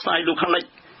ព័ន្ធផ្សព្វផ្សាយលោកខាងលិច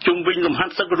ជុំវិញលំហា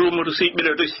ត់សឹករួមរុស្ស៊ីបេ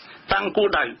ឡារុសតាំងគោល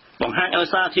ដៅបង្ហាញឲ្យ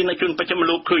សាធារណជនបច្ចិម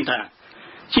លោកឃើញថា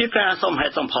ជាការសមហេ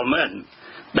តុសមផលមែន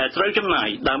ដែលត្រូវចំណាយ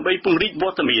ដើម្បីពង្រីកវ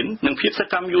ត្តមាននិងភាពស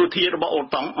កម្មយោធារបស់អូ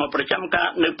តង់ឲ្យប្រចាំការ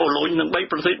នៅប៉ូឡូញនិង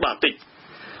3ប្រទេសបាល់ទិក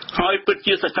ហើយពិត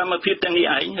ជាសកម្មភាពទាំងនេះ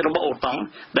ឯងរបស់អូតង់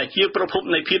ដែលជាប្រភព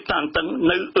នៃភាពតានតឹង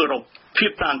នៅអឺរ៉ុបភា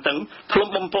ពតានតឹងផ្លុំ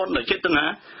បំផុតដោយចេតនា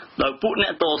ដោយពួកអ្ន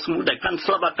កតស៊ូដែលកាន់ស្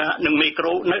លាបអាកាសនិងមេក្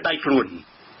រូនៅដៃខ្លួន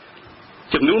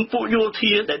ចំនួនពួកយោ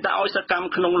ធាដែលដាក់ឲ្យសកម្ម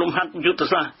ក្នុងលំហាត់យុទ្ធ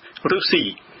សាស្ត្ររុស្ស៊ី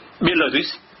បេឡារុស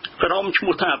ក្រុមឈ្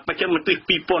មោះថាបច្ចិមទិស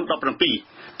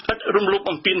2017ឥតរំលោភ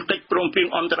អំពីកិច្ចព្រមព្រៀង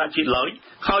អន្តរជាតិឡើយ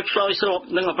ហើយឆ្លើយស្រប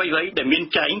នឹងអ្វីៗដែលមាន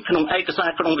ចែងក្នុងឯកសារ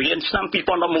ក្រុងវីអែនឆ្នាំ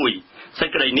2011សេច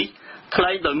ក្តីនេះថ្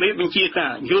លែងដោយមេបញ្ជាកា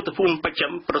រយោធាភូមិបច្ចិ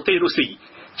មប្រទេសរុស្ស៊ី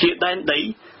ជាដែនដី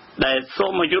ដែលសូ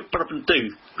មយុទ្ធប្រពន្ធទៅ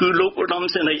គឺលោកឧត្តម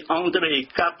សេនីយ៍អង្គត្រី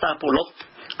កាតាប៉ូឡូស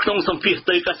ក្នុងសម្ភាស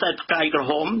ទៅកាសែតផ្កាយក្រ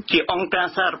ហមជាអង្គការ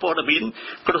សារព័ត៌មាន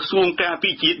ក្រសួងការពា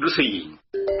រជាតិរុស្ស៊ី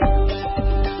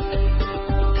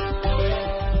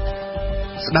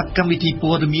ស្ដាប់កម្មវិធី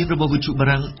ព័ត៌មានរបស់វិទ្យុបា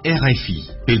រាំង RFI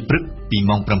ពេលព្រឹកពី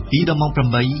ម៉ោង 7 ដល់ម៉ោង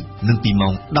 8 និងពីម៉ោ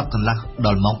ង 10 កន្លះដ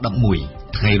ល់ម៉ោង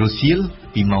 11 ថ្ងៃរសៀល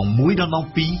ពីម៉ោង 1 ដល់ម៉ោង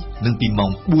 2 និងពីម៉ោ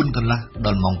ង 4 កន្លះដ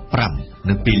ល់ម៉ោង 5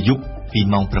 និងពេលយប់ពី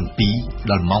ម៉ោង 7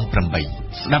 ដល់ម៉ោង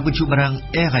 8 ស្ដាប់វិទ្យុបារាំង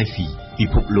RFI ពិ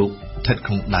ភពលោកស្ថិត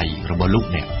ក្នុងដៃរបស់លោក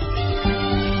អ្នក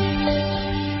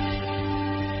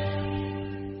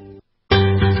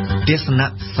ទេសនា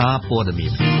សារព័ត៌មា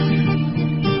ន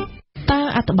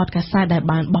អត្ថបទកាសែតដែល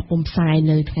បានបោះពុម្ពផ្សាយ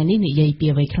នៅថ្ងៃនេះនិយាយពី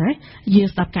អ្វីខ្លះយើង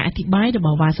ស្ដាប់ការអធិប្បាយរប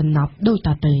ស់វ៉ាសំណប់ដូចត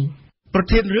ទៅប្រ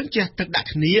ធានរឿងជះទឹកដាក់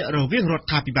គ្នារវាងរដ្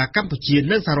ឋាភិបាលកម្ពុជា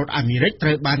និងសហរដ្ឋអាមេរិកត្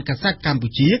រូវបានកាសែតកម្ពុ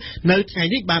ជានៅថ្ងៃ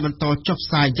នេះបានបន្តចុះផ្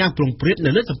សាយយ៉ាងព្រោងព្រាតនៅ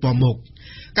លើទំព័រមុខ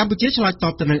កម្ពុជាឆ្លើយត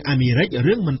បទៅនឹងអាមេរិក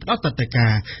រឿងមិនផ្ដោតទស្សនកា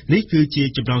រនេះគឺជា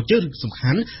ចំណងជើងសំ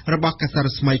ខាន់របស់កាសែតរ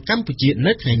ស្មីកម្ពុជា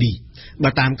នៅថ្ងៃនេះបើ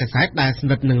តាមកាសែតដែលស្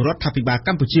និទ្ធនឹងរដ្ឋាភិបាលក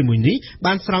ម្ពុជាមួយនេះ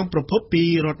បានស្រង់ប្រភពពី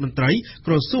រដ្ឋមន្ត្រី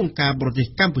ក្រសួងការបរទេស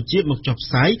កម្ពុជាមកចុះផ្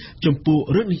សាយចំពោះ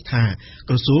រឿងនេះថា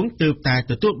ក្រសួងទើបតែ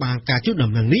ទទួលបានការជូន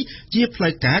ដំណឹងនេះជាផ្លូ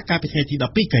វការកាលពីថ្ងៃទី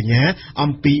12កញ្ញា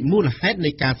អំពីមូលហេតុ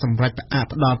នៃការសម្រេច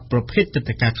ផ្ដោតប្រភេទទស្ស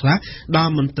នការខ្លះដ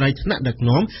ល់មន្ត្រីថ្នាក់ដឹក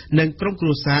នាំនិងក្រុមគ្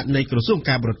រួសារនៃក្រសួង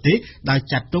ការបរទេសដែល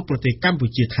ចាត់ទុកប្រទេសកម្ពុ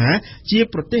ជាថាជា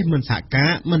ប្រទេសមិនសហកា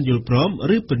រមិនយល់ព្រម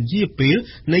ឬពន្យាពេល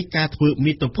នៃការធ្វើ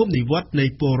មាតុភូមិនិវត្តន៍នៃ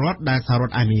ពលរដ្ឋដែលសហរ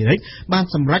ដ្ឋអាមេរិកបាន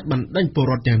សម្រេចបណ្ដេញពល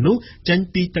រដ្ឋទាំងនោះចេញ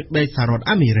ពីទឹកដីសហរដ្ឋ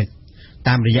អាមេរិក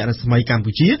តាមរយៈរស្មីកម្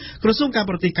ពុជាក្រសួងការ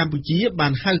បរទេសកម្ពុជាបា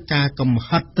នហៅការកំ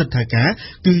ហិតទិដ្ឋាការ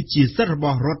គឺជាសិទ្ធិរប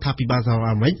ស់រដ្ឋាភិបាលសហរដ្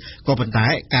ឋអាមេរិកក៏ប៉ុន្តែ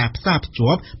ការផ្សារភ្ជា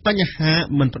ប់បញ្ហា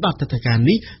មិនផ្ដោតទិដ្ឋាការ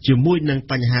នេះជាមួយនឹង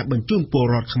បញ្ហាបញ្ជូនពល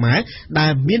រដ្ឋខ្មែរដែ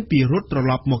លមានពីរត់ត្រ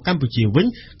ឡប់មកកម្ពុជាវិញ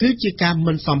គឺជាការ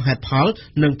មិនសមហេតុផល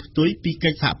និងផ្ទុយពីកិ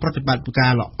ច្ចសហប្រតិបត្តិកា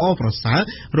រល្អប្រសើរ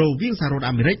រវាងសហរដ្ឋ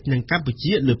អាមេរិកនិងកម្ពុ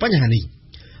ជាលើបញ្ហានេះ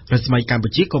រស្មីកម្ពុ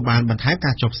ជាក៏បានបន្ថែម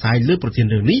ការចុះផ្សាយលើប្រធាន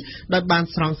រឿងនេះដោយបាន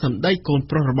ស្រង់សម្ដីកូន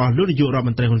ប្រុសរបស់លោកនាយករដ្ឋម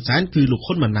ន្ត្រីហ៊ុនសែនគឺលោក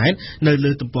ហ៊ុនម៉ាណែតនៅ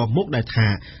លើទំព័រមុខដែលថា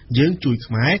យើងជួយ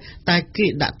ខ្មែរតែគេ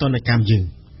ដាក់ទណ្ឌកម្មយើង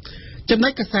ចំណែ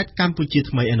កកាសែតកម្ពុជា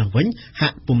ថ្មីឯនោះវិញហា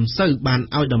ក់ពុំសូវបាន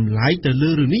ឲ្យតម្លៃទៅលើ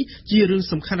រឿងនេះជារឿង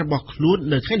សំខាន់របស់ខ្លួន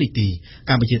នៅថ្ងៃនេះទេ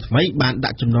កម្ពុជាថ្មីបានដា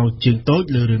ក់ចំណងជើងតូច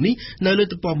លើរឿងនេះនៅលើ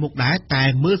ទំព័រមុខដែរតែ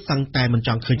មើលសឹងតែមិនច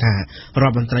ង់ឃើញថារ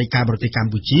ដ្ឋមន្ត្រីការបរទេសក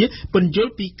ម្ពុជាពន្យ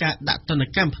ល់ពីការដាក់ទណ្ឌ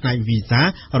កម្មផ្នែកវីសា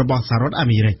របស់សហរដ្ឋអា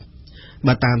មេរិក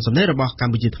បើតាមសំណេររបស់ក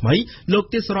ម្ពុជាថ្មីលោក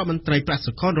ទេសរដ្ឋមន្ត្រីប្រាក់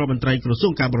សុខុនរដ្ឋមន្ត្រីក្រសួ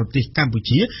ងការបរទេសកម្ពុ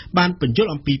ជាបានបញ្យល់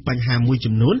អំពីបញ្ហាមួយ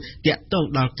ចំនួនទាក់ទង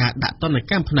ដល់ការដាក់ទណ្ឌ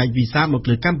កម្មផ្នែកវីសាមក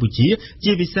លើកម្ពុជា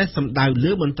ជាពិសេសសម្ដៅ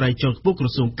លើមន្ត្រីជាន់ខ្ពស់ក្រ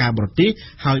សួងការបរទេស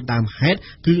ហើយដើមហេតុ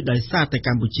គឺដោយសារតែក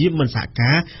ម្ពុជាមិនសហ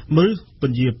ការមើលព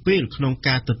ន្យាពេលក្នុង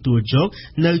ការទទួលយក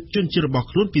នៅជនជាតិរបស់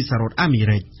ខ្លួនពីសហរដ្ឋអាមេ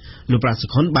រិកលោកប្រាក់សុ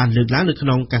ខុនបានលើកឡើងនៅក្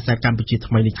នុងកាសែតកម្ពុជា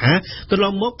ថ្មីនេះថាកន្ល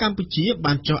ងមកកម្ពុជា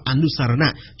បានចុះអនុសារ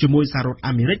ណៈជាមួយសហរដ្ឋ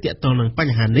អាមេរិកទាក់ទងនឹងប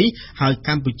ញ្ហានេះហើយក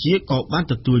ម្ពុជាក៏បាន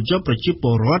ទទួលយកប្រជាព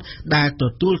លរដ្ឋដែលទ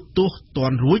ទួលទោសទ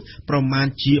ណ្ឌរួចប្រមាណ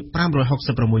ជា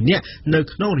566នាក់នៅ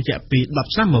ក្នុងរយៈពេល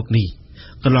10ឆ្នាំមកនេះ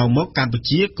កន្លងមកកម្ពុ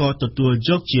ជាក៏ទទួលយ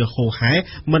កជាហូហែ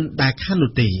មិនដែលខាន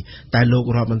នោះទេតែលោក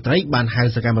រដ្ឋមន្ត្រីបានហៅ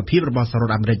សកម្មភាពរបស់សហរ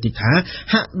ដ្ឋអាមេរិកទីថា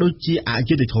ហាក់ដូចជាអ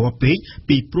យុត្តិធម៌ពេក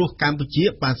ពីព្រោះកម្ពុជា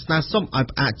បានស្នើសុំឲ្យ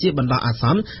ផ្អាកជាបណ្ដោះអាស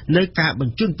ន្ននៅការប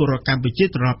ញ្ជូនពលរដ្ឋកម្ពុជា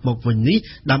ត្រឡប់មកវិញនេះ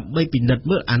ដើម្បីពិនិត្យ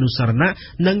មើលអនុស្សរណៈ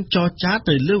និងចរចា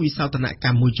ទៅលើវិសោធនក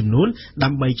ម្មមួយចំនួនដើ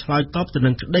ម្បីឆ្លើយតបទៅនឹ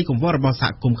ងក្តីកង្វល់របស់សហ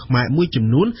គមន៍ខ្មែរមួយចំ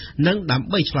នួននិងដើម្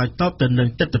បីឆ្លើយតបទៅនឹង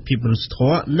ទស្សនវិជ្ជាមនុស្សធ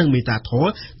ម៌និងមេត្តាធម៌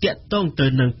ទាក់ទងទៅ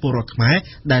នឹងពលរដ្ឋខ្មែរ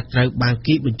ដែលត្រូវបាន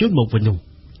គេបញ្ជូនមកវិញនោះ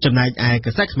ចំណែកឯ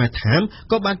កាសែតខ្មែរថាម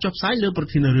ក៏បានចុះផ្សាយលើប្រ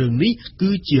ធានរឿងនេះ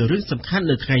គឺជារឿងសំខាន់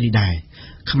នៅថ្ងៃនេះដែរ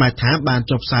ខ្មែរថាមបាន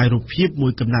ចុះផ្សាយរូបភាពមួ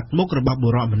យកំណាត់មុខរបស់បុ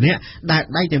រសម្នាក់ដែល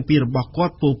ដៃទាំងពីររបស់គា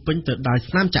ត់ពោពេញទៅដោយ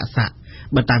ស្នាមចាក់សាក់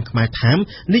បើតាមខ្មែរថាម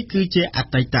នេះគឺជាអ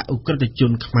តីតឧក្រិដ្ឋជ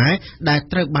នខ្មែរដែល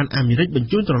ត្រូវបានអាមេរិកបញ្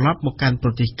ជូនត្រឡប់មកកាន់ប្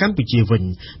រទេសកម្ពុជាវិញ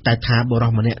តែថាបុរ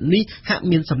សម្នាក់នេះហាក់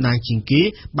មានសំណាងជាងគេ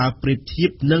បើប្រៀបធៀប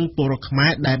នឹងពលរដ្ឋខ្មែ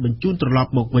រដែលបញ្ជូនត្រឡ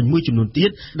ប់មកវិញមួយចំនួនទៀត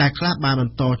ដែលខ្លះបានប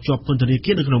ន្តជាប់ពន្ធនា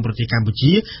គារនៅក្នុងប្រទេសកម្ពុ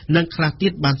ជានិងខ្លះទៀ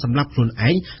តបានសម្លាប់ខ្លួនឯ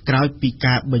ងក្រោយពី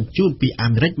ការបញ្ជូនពីអា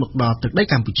មេរិកមកដល់ទឹកដី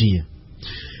កម្ពុជា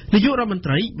នាយករដ្ឋមន្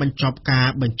ត្រីបញ្ចប់ការ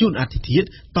បញ្ជូនអធិធិធ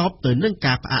តបទៅនឹង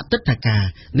ការផ្អាកទិដ្ឋាការ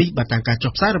នេះបើតាមការ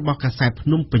ចុះផ្សាយរបស់កាសែតភ្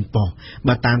នំពេញប៉ុស្តិ៍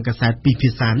បើតាមកាសែតពីរភា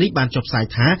សានេះបានចុះផ្សាយ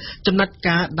ថាចំណាត់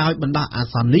ការដោយបណ្ដោះអា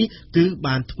សន្ននេះគឺ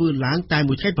បានធ្វើឡើងតែ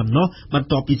មួយថ្ងៃប៉ុណ្ណោះបន្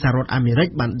ទាប់ពីសហរដ្ឋអាមេរិក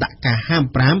បានដាក់ការហាម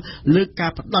5លើកា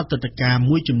រផ្ដោតទិដ្ឋាការ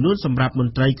មួយចំនួនសម្រាប់ម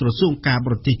ន្ត្រីក្រសួងការប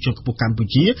រទេសជាន់ខ្ពស់កម្ពុ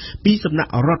ជាពីសំណា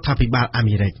ក់រដ្ឋាភិបាលអា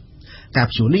មេរិក ការ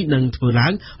ជួនេះនឹងធ្វើឡើ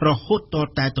ងរហូតត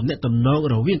តែទំនាក់ទំនង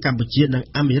រវាងកម្ពុជានិង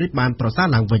អាមេរិកបានប្រសើរ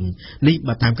ឡើងវិញនេះ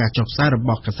បើតាមការចុះផ្សាយរប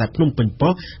ស់កាសែតភ្នំពេញប៉ុ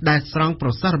ស្តិ៍ដែលស្រង់ប្រ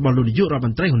សាសន៍របស់លោកនាយករដ្ឋម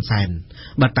ន្ត្រីហ៊ុនសែន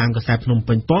បើតាមកាសែតភ្នំ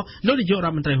ពេញប៉ុស្តិ៍លោកនាយករ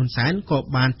ដ្ឋមន្ត្រីហ៊ុនសែនក៏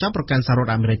បានចាប់ប្រកាន់សហរដ្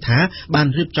ឋអាមេរិកថាបាន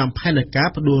រៀបចំផែនការ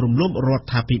ផ្ដួលរំលំរដ្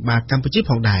ឋាភិបាលកម្ពុជា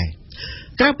ផងដែរ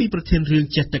ក្រៅពីប្រធានរឿង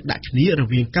ចេះទឹកដាក់គ្នារ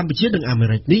វាងកម្ពុជានិងអាមេ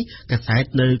រិកនេះកាសែត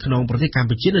នៅក្នុងប្រទេសកម្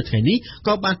ពុជានៅថ្ងៃនេះ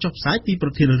ក៏បានចុះផ្សាយពីប្រ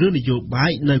ធានរឿងនយោបា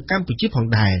យនៅកម្ពុជាផង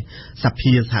ដែរស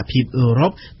ភាសហភាពអឺរ៉ុ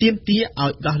បទាមទារឲ្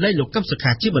យដោះលែងលោកកឹមសុ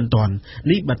ខាជាបន្ទាន់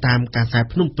នេះបើតាមកាសែត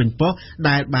ភ្នំពេញប៉ុស្តិ៍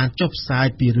ដែលបានចុះផ្សាយ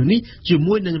ពីរឿងនេះជា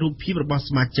មួយនឹងរូបភាពរបស់ស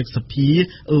មាជិកសភា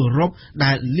អឺរ៉ុប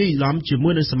ដែលលាយឡំជាមួ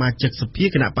យនឹងសមាជិកសភាគ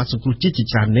ណៈបក្សសង្គ្រោះជាតិជា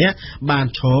ច្រើននាក់បាន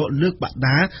ឈរលើកប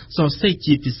ដាសរសេរ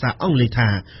ជាភាសាអង់គ្លេសថា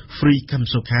Free កឹម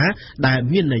សុខាដែល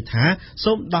មានន័យថា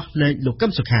សូមដោះលែងលោកកឹ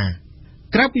មសុខា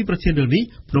ក្រៅពីប្រធានរឿងនេះ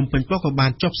ភ្នំពេញប៉ុស្តិ៍ក៏បា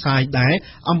នចុះផ្សាយដែរ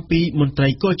អំពីមន្ត្រី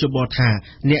កោជបថា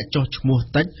អ្នកចុះឈ្មោះ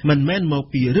តិចមិនមែនមក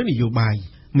ពីរឿងនយោបាយ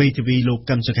មេធាវីលោក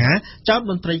កឹមសុខាចោទ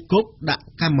មន្ត្រីគុកដាក់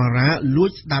កាមេរ៉ាលួ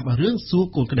ចស្ដាប់រឿងសួរ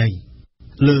កូនក្តី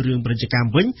លើរឿងប្រជាកម្ម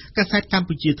វិញកាសែតកម្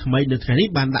ពុជាថ្មីនៅថ្ងៃនេះ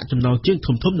បានដាក់ចំណងជើង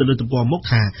ធំៗនៅលើទំព័រមុខ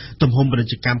ថាទំហំប្រ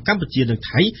ជាកម្មកម្ពុជានិង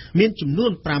ថៃមានចំនួ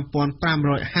ន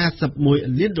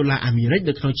$5,551 លានអាមេរិក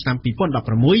នៅក្នុងឆ្នាំ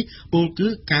2016ពលគឺ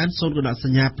កើន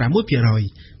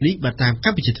0.6% នេះបើតាមក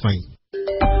ម្ពុជាថ្មី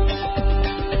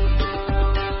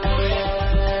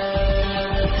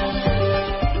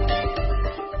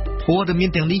ព័ត៌មាន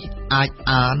ទាំងនេះអាច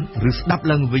អានឬស្ដាប់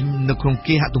ឡើងវិញនៅក្នុង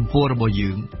គេហទំព័ររបស់យើ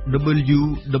ង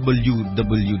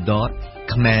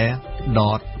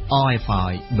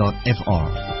www.khmer.rfi.fr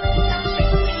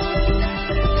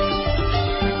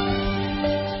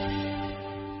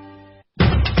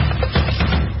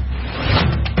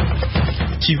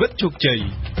ជីវិតជោគជ័យ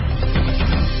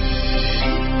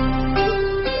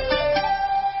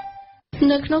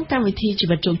នៅក្នុងកម្មវិធីជី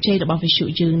វិតជោគជ័យរបស់វិទ្យុ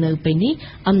យើងនៅពេលនេះ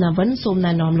អំណាវិនសូម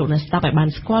ណែនាំលោកអ្នកស្ដាប់ឲ្យបាន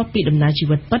ស្គាល់ពីដំណើរជី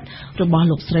វិតពិតរបស់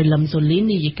លោកស្រីលឹមសូលីន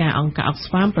នាយិកាអង្គការ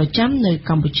Oxfam ប្រចាំនៅ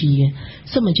កម្ពុជា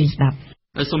សូមអញ្ជើញស្ដាប់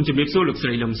សូមជម្រាបសួរលោកស្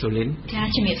រីលឹមសូលីនចា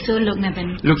ជំរាបសួរលោកណាវិន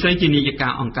លោកស្រីជានាយិកា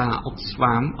អង្គការ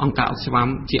Oxfam អង្គការ Oxfam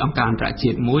ជាអង្គការអន្តរជា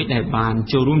តិមួយដែលបាន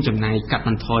ចូលរួមចំណែកកាត់ប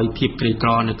ន្ថយភាពក្រីក្រ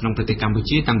នៅក្នុងប្រទេសកម្ពុ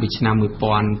ជាតាំងពីឆ្នាំ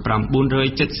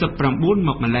1979ម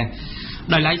កម្លេះ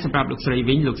ដោយឡែកសម្រាប់លោកស្រី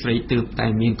វិញលោកស្រីទើបតែ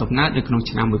មានកំណើតនៅក្នុង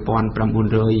ឆ្នាំ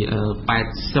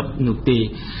1980នោះទេ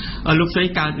លោកស្រី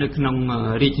កើតនៅក្នុង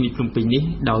រាជធានីភ្នំពេញនេះ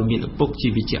ដោយមានឪពុកជា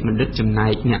វិជ្ជបណ្ឌិតចំណែ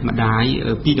កអ្នកម្ដាយ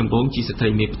ពីដំបូងជាស្ត្រី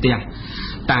មេផ្ទះ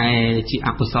តែជាអ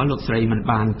កុសលលោកស្រីមិន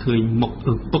បានឃើញមុខ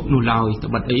ឪពុកនោះឡើយ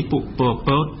ត្បិតអីពួកពលព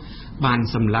តបាន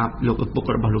សម្លាប់លោកឪពុក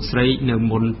របស់លោកស្រីនៅ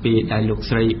មុនពេលដែលលោក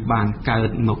ស្រីបានកើត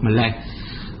មកម្លេះ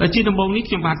ជាដំបូងនេះ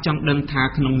ខ្ញុំបាទចង់ដឹងថា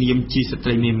ក្នុងនាមជាស្ត្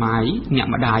រីមេម៉ាយអ្នក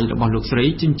ម្ដាយរបស់លោកស្រី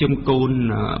ចិញ្ចឹមកូន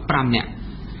5នាក់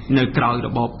នៅក្រៅរ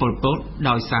បបប៉ុលពត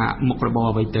ដោយសារមុខរបរ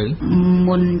អ្វីទៅ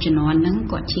មុនជំនាន់ហ្នឹង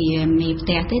គាត់ជាមេផ្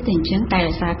ទះទេតែអញ្ចឹងតែ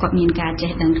ដោយសារគាត់មានការ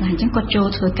ចេះដឹងខ្លះអញ្ចឹងគាត់ចូល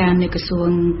ធ្វើការនៅក្រសួង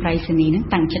ប្រៃសណីហ្នឹង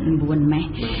តាំងចិត្ត9ម៉េះ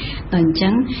តែអញ្ចឹ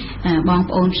ងបង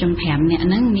ប្អូនខ្ញុំ5នាក់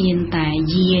ហ្នឹងមានតែ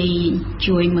យាយ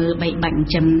ជួយមើលបីបាច់ចិ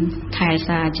ញ្ចឹមថែ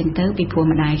សារអញ្ចឹងទៅពីព្រោះ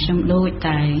ម្ដាយខ្ញុំដូច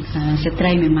តែស្ត្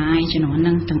រីមេម៉ាយជំនាន់ហ្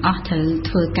នឹងទាំងអស់ត្រូវ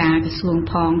ធ្វើការក្រសួង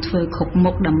ផងធ្វើគ្រប់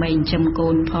មុខដើម្បីចិញ្ចឹមកូ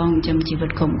នផងចិញ្ចឹមជីវិត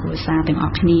ក្រុមគ្រួសារទាំងអ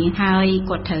ស់គ្នាហើយ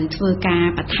គាត់ត្រូវធ្វើការ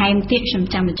បន្ថែមទៀតខ្ញុំ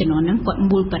ចាំជំនាន់ហ្នឹងគាត់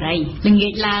មូលបរិយល្ងា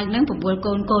ចឡើងហ្នឹងប្រមូល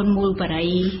កូនមូលបរិយ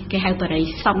គេហៅបរិយ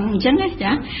សុងអញ្ចឹងណា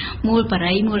ចាមូលប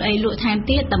រិយមូលអីលក់ថែម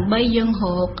ទៀតដើម្បីយើងរ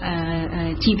ក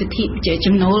ជីវភាព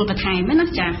ចំណូលបន្ថែមណា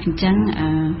ចាអញ្ចឹង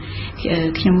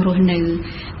ខ្ញុំរស់នៅ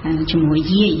ជាមួយ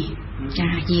យាយចា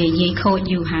យាយខូច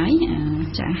យូរហើយ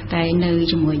ចាតែនៅ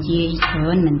ជាមួយយាយច្រើ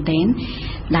នមែនទែន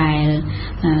ដែល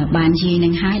បានយាយនឹ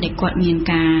ងហើយដែលគាត់មាន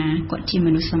ការគាត់ជាម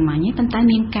នុស្សសាមញ្ញប៉ុន្តែ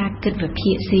មានការគិតវិ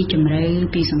ភាគស៊ីជម្រៅ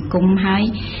ពីសង្គមហើយ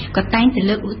គាត់តែងតែ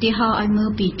លើកឧទាហរណ៍ឲ្យមើល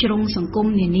ពីជ្រុងសង្គម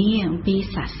នានាអំពី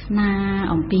សាសនា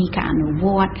អំពីការអនុវ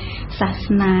ត្តសាស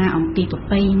នាអំពីប្រ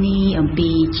ពៃណីអំពី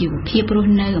ជីវភាពរ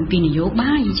ស់នៅអំពីនយោ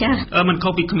បាយចាមិនខុ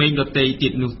សពីក្មេងដទៃទៀ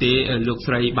តនោះទេលោក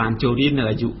ស្រីបានចូលរៀននៅ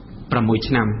អាយុ6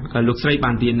ឆ្នាំលោកស្រី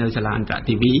បានរៀននៅសាលាអន្តរ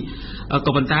ទេវី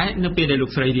ក៏ប៉ុន្តែនៅពេលដែលលោ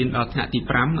កស្រីរៀនដល់ថ្នាក់ទី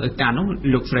5កាលនោះ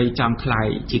លោកស្រីចង់ក្លាយ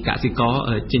ជាកសិករ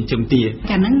ចិញ្ចឹមទា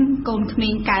កាលហ្នឹងកូនក្មេ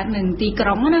ងកើតនៅទីក្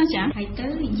រុងណាចាហើយទៅ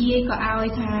យាយក៏ឲ្យ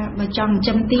ថាបើចង់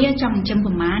ចិញ្ចឹមទាចង់ចិញ្ចឹម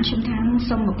ប្រមាណខ្ញុំថា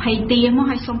សុំ20ទាមក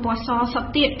ហើយសុំពណ៌សសុទ្ធ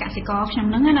ទៀតកសិករខ្ញុំ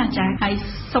ហ្នឹងណាចាហើយ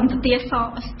សុំទា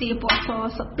សទាពណ៌ស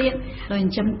សុទ្ធទៀតដោយចិ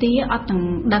ញ្ចឹមទាអត់ទាំង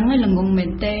ដឹងហើយល្ងងមែ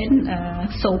នទែន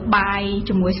សូបបាយ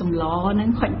ជាមួយសម្លហ្នឹង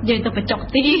ហុចយកទៅបញ្ចុក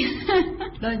ទា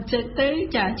ដល់ចិត្តទៅ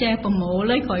ចាចេះប្រមូល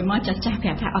ហើយក្រោយមកចាស់ប្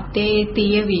រាប់ថាអត់ទេទា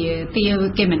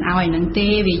គេមិនឲ្យហ្នឹងទេ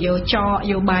វាយកចក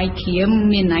យកបាយក្រៀម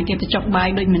មានណាគេទៅចុកបាយ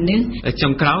ដូចមនុស្សចុ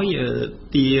ងក្រោយ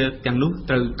ទាទាំងនោះ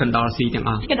ត្រូវកណ្ដាលស៊ីទាំង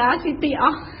អស់កណ្ដាលស៊ីទីអ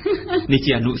ស់នេះ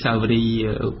ជាអនុស្សាវរីយ៍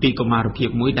ពីកុមារភាព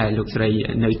មួយដែលលោកស្រី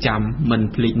នៅចាំមិន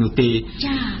ភ្លេចនោះទេ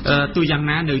ទូយ៉ាង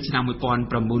ណានៅឆ្នាំ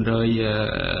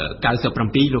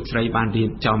1997លោកស្រីបានរៀន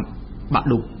ចំបាក់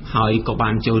ឌុបហើយក៏បា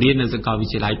នចូលរៀននៅសាកលវិ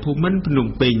ទ្យាល័យភូមិន្ទភ្នំ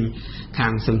ពេញខា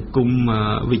ងសង្គម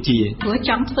វិទ្យាព្រោះ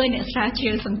ចង់ធ្វើអ្នកស្រាវជ្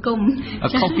រាវសង្គម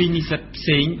ខុសពីនិស្សិតផ្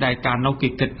សេងដែលកាលនោះគេ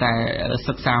គិតតែ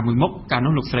សិក្សាមួយមុខកាល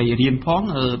នោះលោកស្រីរៀនផង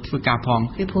ធ្វើការផង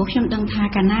ពីព្រោះខ្ញុំដឹងថា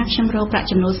កាលណាខ្ញុំរកប្រាក់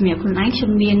ចំណូលសម្រាប់ខ្លួនឯងខ្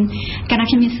ញុំមានកាលណា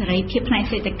ខ្ញុំមានសេរីភាពផ្នែក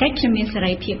សេដ្ឋកិច្ចខ្ញុំមានសេ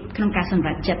រីភាពក្នុងការសម្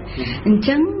រេចចិត្តអញ្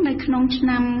ចឹងនៅក្នុងឆ្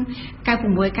នាំ96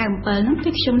 97ហ្នឹងពេ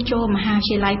លខ្ញុំចូលមហាវិទ្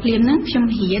យាល័យភ្លាមហ្នឹងខ្ញុំ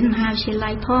រៀនមហាវិទ្យាល័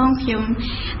យផងខ្ញុំ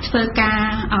ធ្វើការ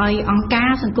ឲ្យអង្គការ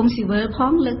សង្គមស៊ីវិលផ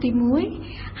ងលើកទី1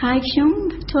ហើយខ្ញុំ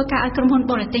ធ្វើការឲ្យក្រុមហ៊ុន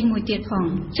បរទេសមួយទៀតផង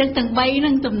ចឹងទាំង3នឹ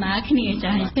ងដំណើរគ្នា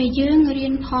ចា៎ពេលយើងរៀ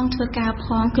នផងធ្វើការផ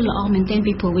ងគឺល្អមែនទែន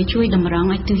ពីព្រោះវាជួយតម្រង់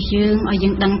ឲ្យទិសយើងឲ្យយើ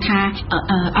ងដឹងថា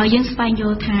ឲ្យយើងស្វែងយ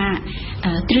ល់ថា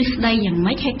ទ្រឹស្ដីយ៉ាង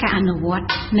ម៉េចហើយការអនុវត្ត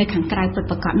នៅខាងក្រៅពិត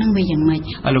ប្រាកដនឹងវាយ៉ាងម៉េច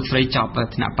លោកស្រីចប់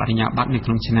ថ្នាក់បរិញ្ញាបត្រនៅក្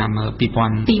នុងឆ្នាំ2000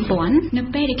នៅ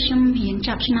ពេលដែលខ្ញុំរៀនច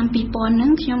ប់ឆ្នាំ2000ហ្នឹ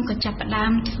ងខ្ញុំក៏ចាប់ផ្ដើ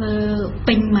មធ្វើ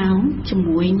ពេញម៉ោងជា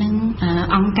មួយនឹង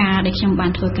អង្គការដែលខ្ញុំបា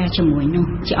នធ្វើការជាមួយនោះ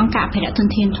ជាអង្គការអភិរក្សធន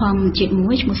ធានធម្មជាតិ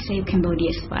មួយឈ្មោះ Save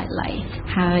Cambodia Wildlife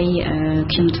ហើយ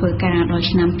ខ្ញុំធ្វើការដល់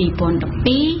ឆ្នាំ2012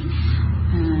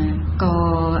ក៏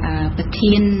ប្រ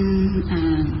ធាន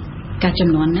ការចំ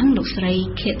នួនហ្នឹងលោកស្រី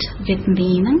Kit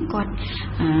Whitney ហ្នឹងគាត់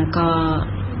ក៏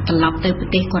ត្រឡប់ទៅប្រ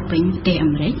ទេសគាត់វិញប្រទេសអា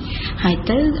មេរិកហើយ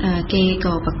ទៅគេ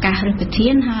ក៏ប្រកាសរើសប្រធា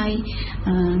នហើយ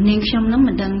នាងខ្ញុំហ្នឹង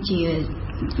មិនដឹងជា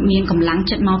មានកម្លាំង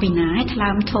ចិត្តមកពីណាឯថ្លើ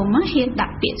មធំហ៊ានដា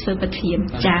ក់ពាក្យធ្វើប្រធាន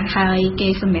ចាហើយគេ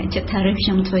សម្រេចចិត្តថារើសខ្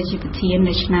ញុំធ្វើជាប្រធាន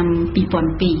នៅឆ្នាំ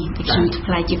2002ពេលខ្ញុំ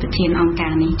ថ្លែងជាប្រធានអង្គកា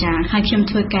រនេះចាហើយខ្ញុំ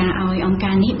ធ្វើការឲ្យអង្គ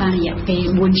ការនេះបានរយៈពេល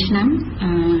4ឆ្នាំ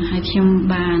ហើយខ្ញុំ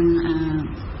បាន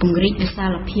ពង្រីកវិសា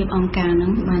លភាពអង្គការហ្នឹ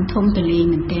ងបានធំទូលាយ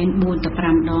មែនទែន4ទៅ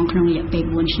5ដងក្នុងរយៈពេល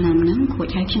4ឆ្នាំហ្នឹងគួរ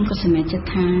ហើយខ្ញុំក៏សម្រេចចិត្ត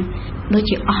ថាដូច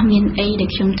ជាអស់មានអីដែល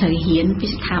ខ្ញុំត្រូវរៀនពី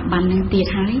ស្ថាប័នហ្នឹងទៀត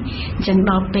ហើយអញ្ចឹង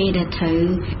ដល់ពេលដែលត្រូវ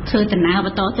ធ្វើដំណើរប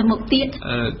ន្តទៅមុខទៀត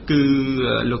គឺ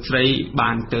លោកស្រី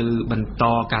បានទៅបន្ត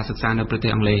ការសិក្សានៅប្រទេស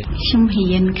អង់គ្លេសខ្ញុំ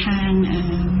រៀនខាង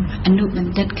អនុប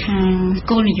ណ្ឌិតខាង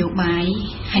គោលនយោបាយ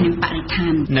ហើយនិងបរិស្ថា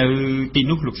ននៅទី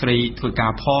នោះលោកស្រីធ្វើកា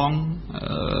រផង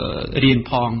រៀន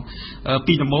ផង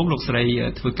ពីដំបូងលោកស្រី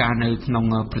ធ្វើការនៅក្នុង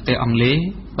ប្រទេសអង់គ្លេស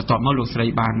បន្ទាប់មកលោកស្រី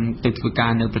បានទៅធ្វើកា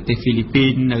រនៅប្រទេសហ្វីលីពី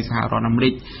ននៅសហរដ្ឋអាមេរិ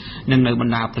កនិងនៅប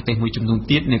ណ្ដាប្រទេសមួយចំនួន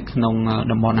ទៀតនៅក្នុង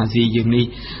តំបន់អាស៊ីយើងនេះ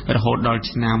រហូតដល់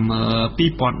ឆ្នាំ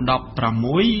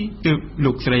2016ទើប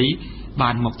លោកស្រី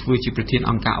បានមកធ្វើជាប្រធាន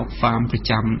អង្គការ Oxfam ប្រ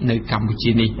ចាំនៅកម្ពុ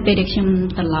ជានេះពេលដែលខ្ញុំ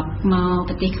ត្រឡប់មក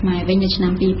ប្រទេសខ្មែរវិញនៅឆ្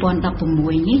នាំ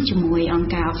2016នេះជាមួយអង្គ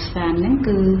ការ Oxfam ហ្នឹង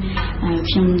គឺ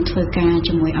ខ្ញុំធ្វើការ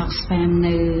ជាមួយ Oxfam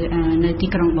នៅទី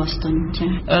ក្រុង Boston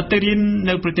ចា៎ទៅរៀន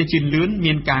នៅប្រទេសជឿនលឿន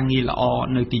មានការងារល្អ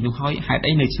នៅទីនោះហើយហេតុ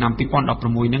អីនៅឆ្នាំ2016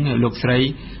ហ្នឹងលោកស្រី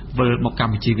វិលមកក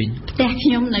ម្ពុជាវិញផ្ទះខ្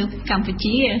ញុំនៅកម្ពុ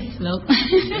ជាលោក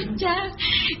ចា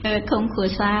ក្រុមគ្រួ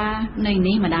សារនៅ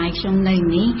នេះម្ដាយខ្ញុំនៅ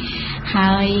នេះ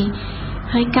ហើយ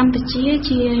កម្ពុជា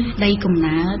ជាដីកំ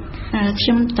ណើតខ្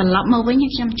ញុំត្រឡប់មកវិញ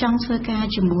ខ្ញុំចង់ធ្វើការ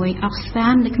ជាមួយ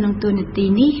Oxfam នៅក្នុងតួនាទី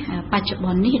នេះបច្ចុប្ប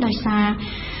ន្ននេះដោយសារ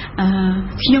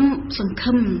ខ្ញុំសង្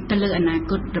ឃឹមទៅលើអនា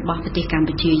គតរបស់ប្រទេសកម្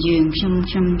ពុជាយើងខ្ញុំ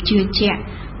ជឿជាក់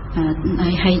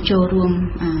ហើយចូលរួម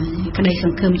ក្តីស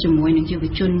ង្ឃឹមជាមួយនឹងយុវ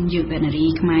ជនយុវនារី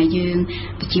ខ្មែរយើង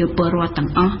ប្រជាពលរដ្ឋទាំ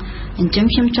ងអស់អញ្ចឹង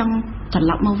ខ្ញុំចង់ត្រ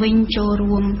ឡប់មកវិញចូល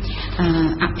រួម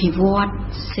អភិវឌ្ឍ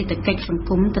សេដ្ឋកិច្ចសង្គ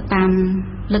មទៅតាម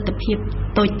លទ្ធភាព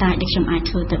តូចតាចដែលខ្ញុំអាច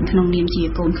ធ្វើទៅក្នុងនាមជា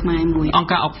កូនខ្មែរមួយអង្គ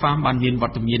ការ Oxfam បានមានវ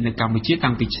ត្តមាននៅកម្ពុជា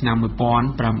តាំងពីឆ្នាំ1979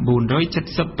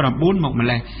មកម្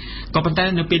លេះក៏ប៉ុន្តែ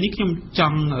នៅពេលនេះខ្ញុំច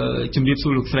ង់ជម្រាបសួ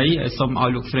រលោកស្រីសូមឲ្យ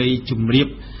លោកស្រីជម្រាប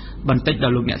បន្តិចដ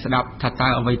ល់លោកអ្នកស្ដាប់ថាតើ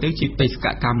អ្វីទៅជាបេសក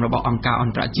កម្មរបស់អង្គការអ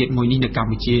ន្តរជាតិមួយនេះនៅកម្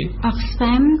ពុជា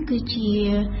Oxfam គឺជា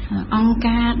អង្គ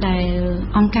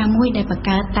ការមួយដែលបង្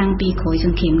កើតតាំងពីក្រោយស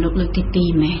ង្គ្រាមលោកលើកទី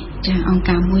2ម៉េះចាអង្គ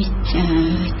ការមួយ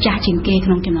ចាស់ជាងគេក្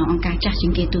នុងចំណោមអង្គការចាស់ជា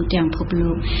ងគេទូទាំងពិភព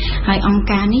លោកហើយអង្គ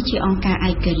ការនេះជាអង្គការឯ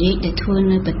ករាជ្យដែលធ្វើ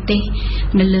នៅប្រទេស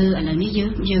នៅលើឥឡូវនេះ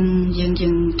យើង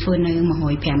ធ្វើនៅ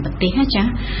105ប្រទេសចា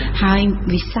ហើយ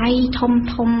វិស័យធំ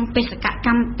បេសកក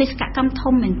ម្ម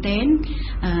ធំមែនទែន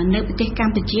នៅប្រទេសក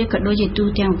ម្ពុជាក៏ដូចជាទូ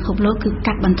ទាំងពិភពលោកគឺ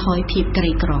កាត់បន្ថយភាពក្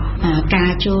រីក្រកា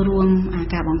រចូលរួម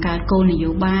ការបង្កើតគោលនយោ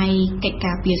បាយកិច្ច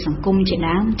ការពារសង្គមជា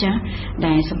ដើមចា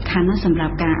ដែលសំខាន់ណាស់សម្រា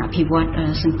ប់ការអភិវឌ្ឍ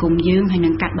សង្គមយើងហើយនឹ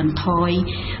ងកាត់បន្ថយ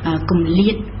គម្លា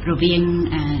ត រវាង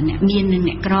អ្នកមាននិង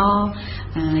អ្នកក្រ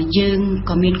យើង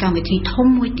ក៏មានកម្មវិធីធំ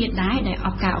មួយទៀតដែរដែលអ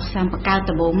បការឧស្សាហកម្មបង្កើត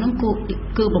ដំបូងហ្នឹង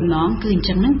គឺបំណងគឺអញ្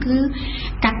ចឹងហ្នឹងគឺ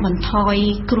កាត់បន្ថយ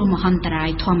គ្រោះមហន្តរាយ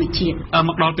ធម្មជាតិម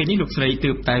កដល់ពេលនេះលោកស្រី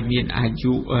ទើបតែមានអា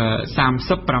យុ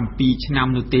37ឆ្នាំ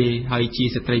នោះទេហើយជា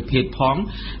ស្ត្រីភេទផង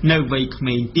នៅវ័យក្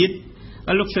មេងទៀត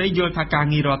លោកស្រីយល់ថាការ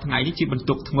ងាររាល់ថ្ងៃនេះជាបន្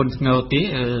ទុកធ្ងន់ធ្ងរទេ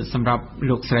សម្រាប់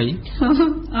លោកស្រី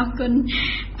អរគុណ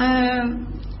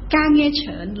ការងារច្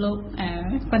រើនលោក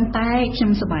ប៉ុន្តែខ្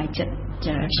ញុំសប្បាយចិត្ត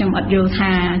ចាខ្ញុំអត់យល់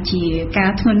ថាជាកា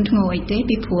រធ្ងន់ធ្ងរអីទេ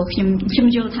ពីព្រោះខ្ញុំ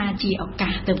យល់ថាជាឱកា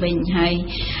សទៅវិញហើយ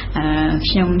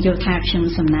ខ្ញុំយល់ថាខ្ញុំ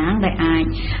សំណាងដែលអាច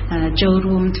ចូល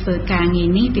រួមធ្វើការងារ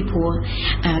នេះពីព្រោះ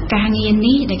ការងារ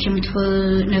នេះដែលខ្ញុំធ្វើ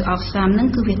នៅអកសាមហ្នឹង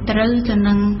គឺវាត្រូវទៅ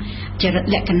នឹងចរិត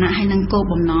លក្ខណៈហើយនឹងគោល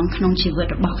បំណងក្នុងជីវិត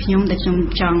របស់ខ្ញុំដែលខ្ញុំ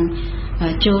ចង់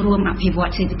ចូលរួមអភិវឌ្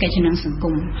ឍសេដ្ឋកិច្ចនិងសង្គ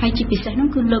មហើយជាពិសេសនោះ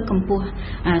គឺលើកកម្ពស់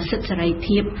សិទ្ធិសេរី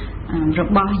ភាពរ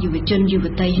បស់យុវជនយុវ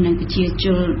តីនិងប្រជា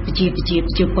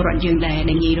ពលរដ្ឋយើងដែល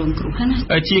ងាយរងគ្រោះណា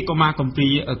ជាកុមារកំព្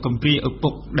រាឪពុ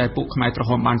កដែលពួកខ្មែរក្រហ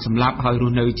មបានសម្លាប់ហើយរ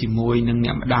ស់នៅជាមួយនឹងអ្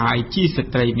នកម្ដាយជាស្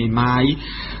ត្រីមេម៉ាយ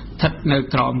ស្ថិតនៅ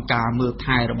ក្រោមការមើល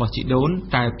ថែរបស់ជីដូន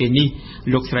តែពេលនេះ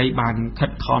លោកស្រីបានខិ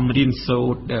តខំរៀនសូ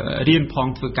ត្ររៀនផង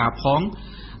ធ្វើការផង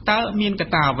តើមានក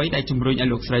ត្តាអ្វីដែលជំរុញឲ្យ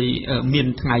លោកស្រីមាន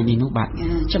ថ្ងៃនេះនោះបាទ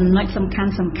ចំណុចសំខា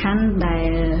ន់ដែល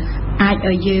អាច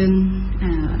ឲ្យយើង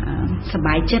សប្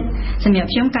បាយចិត្តសម្រាប់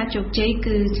ខ្ញុំការជោគជ័យ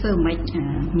គឺធ្វើម៉េច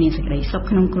មានសេចក្តីសុខ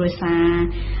ក្នុងគ្រួសារ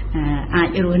អាច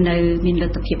រស់នៅមានល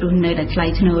ទ្ធភាពរស់នៅដោយថ្លៃ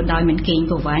ថ្នូរដោយមិនកេង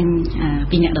ប្រវ័ញ្ច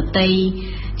ពីអ្នកដទៃ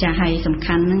ចាហើយសំ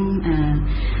ខាន់ហ្នឹង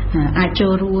អាចចូ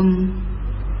លរួម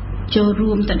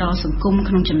ទៅដល់សង្គម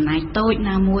ក្នុងចំណែកតូច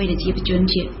ណាមួយដែលជាជន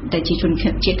ជា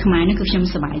តិខ្មែរនេះគឺខ្ញុំ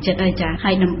សប្បាយចិត្តហើយចា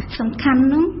ហើយសំខាន់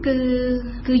នោះ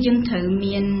គឺយើងត្រូវ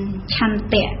មានឆន្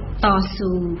ទៈត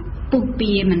ស៊ូពុះ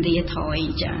ពៀមិនរាថយ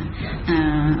ចា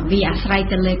វាអាស្រ័យ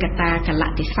ទៅលើកត្តាកលៈ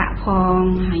ទេសៈផង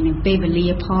ហើយនឹងពេលវេលា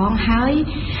ផងហើយ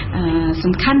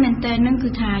សំខាន់មែនតើនឹងគឺ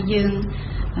ថាយើង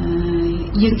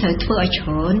ត្រូវធ្វើឲ្យច្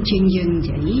រើនជាងយើងនិ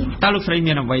យាយតើលោកស្រី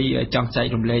មានអ្វីចង់ចែក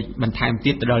រំលែកបន្ថែម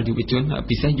ទៀតទៅដល់យុវជន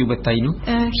ពិសេសយុវតីនោះ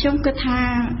ខ្ញុំគិតថា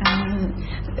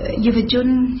យុវជន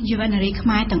យុវនារីខ្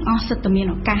មែរទាំងអស់សិទ្ធិតែមាន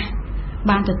ឱកាស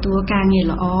បានទទួលការងារ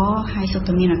ល្អហើយសុទ្ធ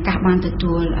តែមានឱកាសបានទ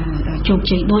ទួលជោគ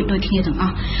ជ័យដូចគ្នាទាំងអ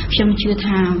ស់ខ្ញុំជឿ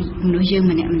ថាមនុស្សយើង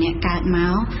ម្នាក់កើតម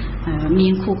កមា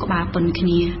នខួរក្បាលប៉ុនគ្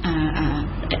នា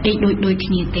ដូច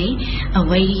គ្នាទេអ្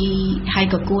វីហើយ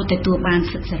ក៏គួរទទួលបាន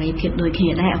សិទ្ធិសេរីភាពដូចគ្នា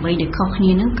ដែរអ្វីដែលខុសគ្នា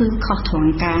ហ្នឹងគឺខុសត្រ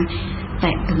ង់ការ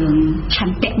តែរឿងឆ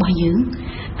ន្ទៈរបស់យើង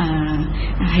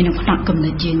ហើយនឹងផ្នែកកំណ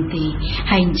ត់យើងទេ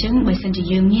ហើយអញ្ចឹងបើសិនជា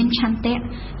យើងមានឆន្ទៈ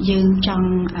យើងចង់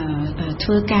ធ្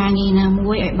វើការងារណា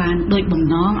មួយឲ្យបានដូចបំ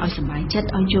ណងឲ្យសប្បាយចិត្ត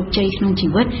ឲ្យជោគជ័យក្នុងជី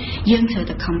វិតយើងត្រូវ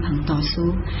តែខំប្រឹងតស៊ូ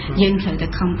យើងត្រូវតែ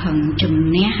ខំប្រឹងជំ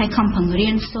នះហើយខំប្រឹងរៀ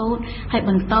នសូត្រហើយ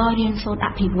បន្តរៀនសូត្រអ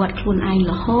ភិវឌ្ឍខ្លួនឯង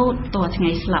រហូតតថ្ងៃ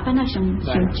ស្លាប់ណាខ្ញុំ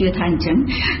ជឿថាអញ្ចឹង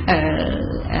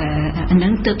អានឹ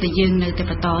ងទើបតែយើងនៅតែ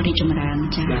បន្តរីកចម្រើន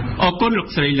ចា៎អរគុណលោក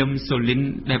ស្រីលឹមសូលីន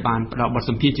ដែលបានផ្ដល់បទ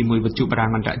សម្ភាសន៍ជាមួយវិទ្យុបារាំ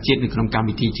ងអន្តរជាតិនៅក្នុងកម្ម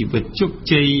វិធីជីវិតជោគ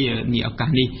ជ័យនាឱកាស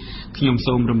នេះខ្ញុំ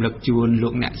សូមរំលឹកជូនលោ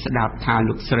កអ្នកស្ដាប់ថា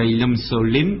លោកស្រីលឹមសូ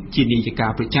លីនជានាយិកា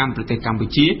ប្រចាំប្រទេសកម្ពុ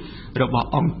ជារបស់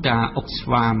អង្គការអុកស្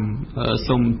វាម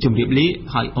សូមជម្រាបលា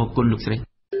ហើយអរគុណលោកស្រី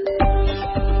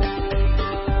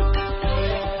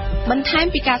បន្ថែម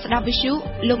ពីការស្ដាប់វិទ្យុ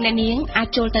លោកអ្នកនាងអាច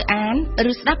ចូលទៅអាន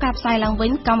ឬស្ដាប់ការផ្សាយឡើងវិ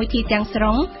ញកម្មវិធីទាំងស្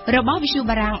រុងរបស់វិទ្យុ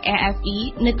បារាំង RFI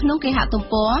នៅក្នុងគេហទំ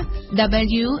ព័រ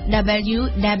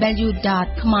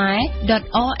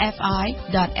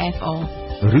www.khmer.rfi.fr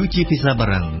ឬជាភាសាបា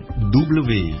រាំង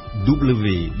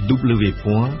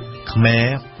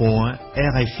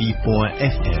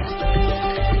www.khmer.rfi.fr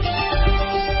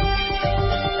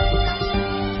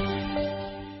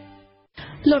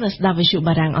លោកស្ដាប់វិទ្យុ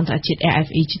បារាំងអន្តរជាតិ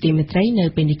RFI ជាទីមេត្រីនៅ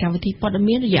ពេលនេះកម្មវិធីព័ត៌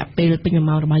មានរយៈពេលពេញ1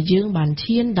ម៉ោងរបស់យើងបាន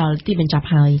ឈានដល់ទីបញ្ចប់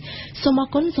ហើយសូមអរ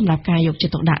គុណសម្រាប់ការយកចិ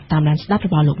ត្តទុកដាក់តាមដានស្ដាប់រ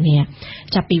បស់លោកអ្នក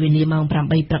ចាប់ពីវេលាម៉ោង 8 ព្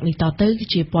រឹកនេះតទៅគឺ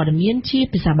ជាព័ត៌មានជា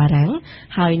ភាសាបារាំង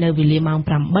ហើយនៅវេលាម៉ោង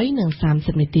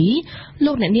 8:30 នាទី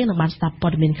លោកអ្នកនាងនឹងបានស្ដាប់ព័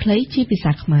ត៌មានខ្លីជាភា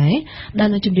សាខ្មែរដែល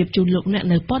នឹងជម្រាបជូនលោកអ្នក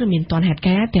នៅព័ត៌មានទាន់ហេតុ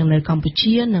ការណ៍ទាំងនៅកម្ពុ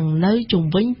ជានិងនៅជុំ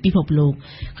វិញពិភពលោក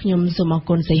ខ្ញុំសូមអរ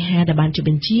គុណសីហាដែលបានជួយ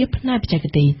បញ្ជាផ្នែកបច្ចេក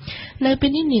ទេសនៅពេល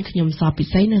នេះនាងខ្ញុំសពិ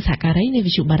សីនិងសហការីនៃ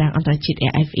វិទ្យុបារាំងអន្តរជាតិ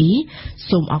RFI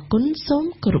សូមអរគុណសូម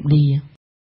គោរពលា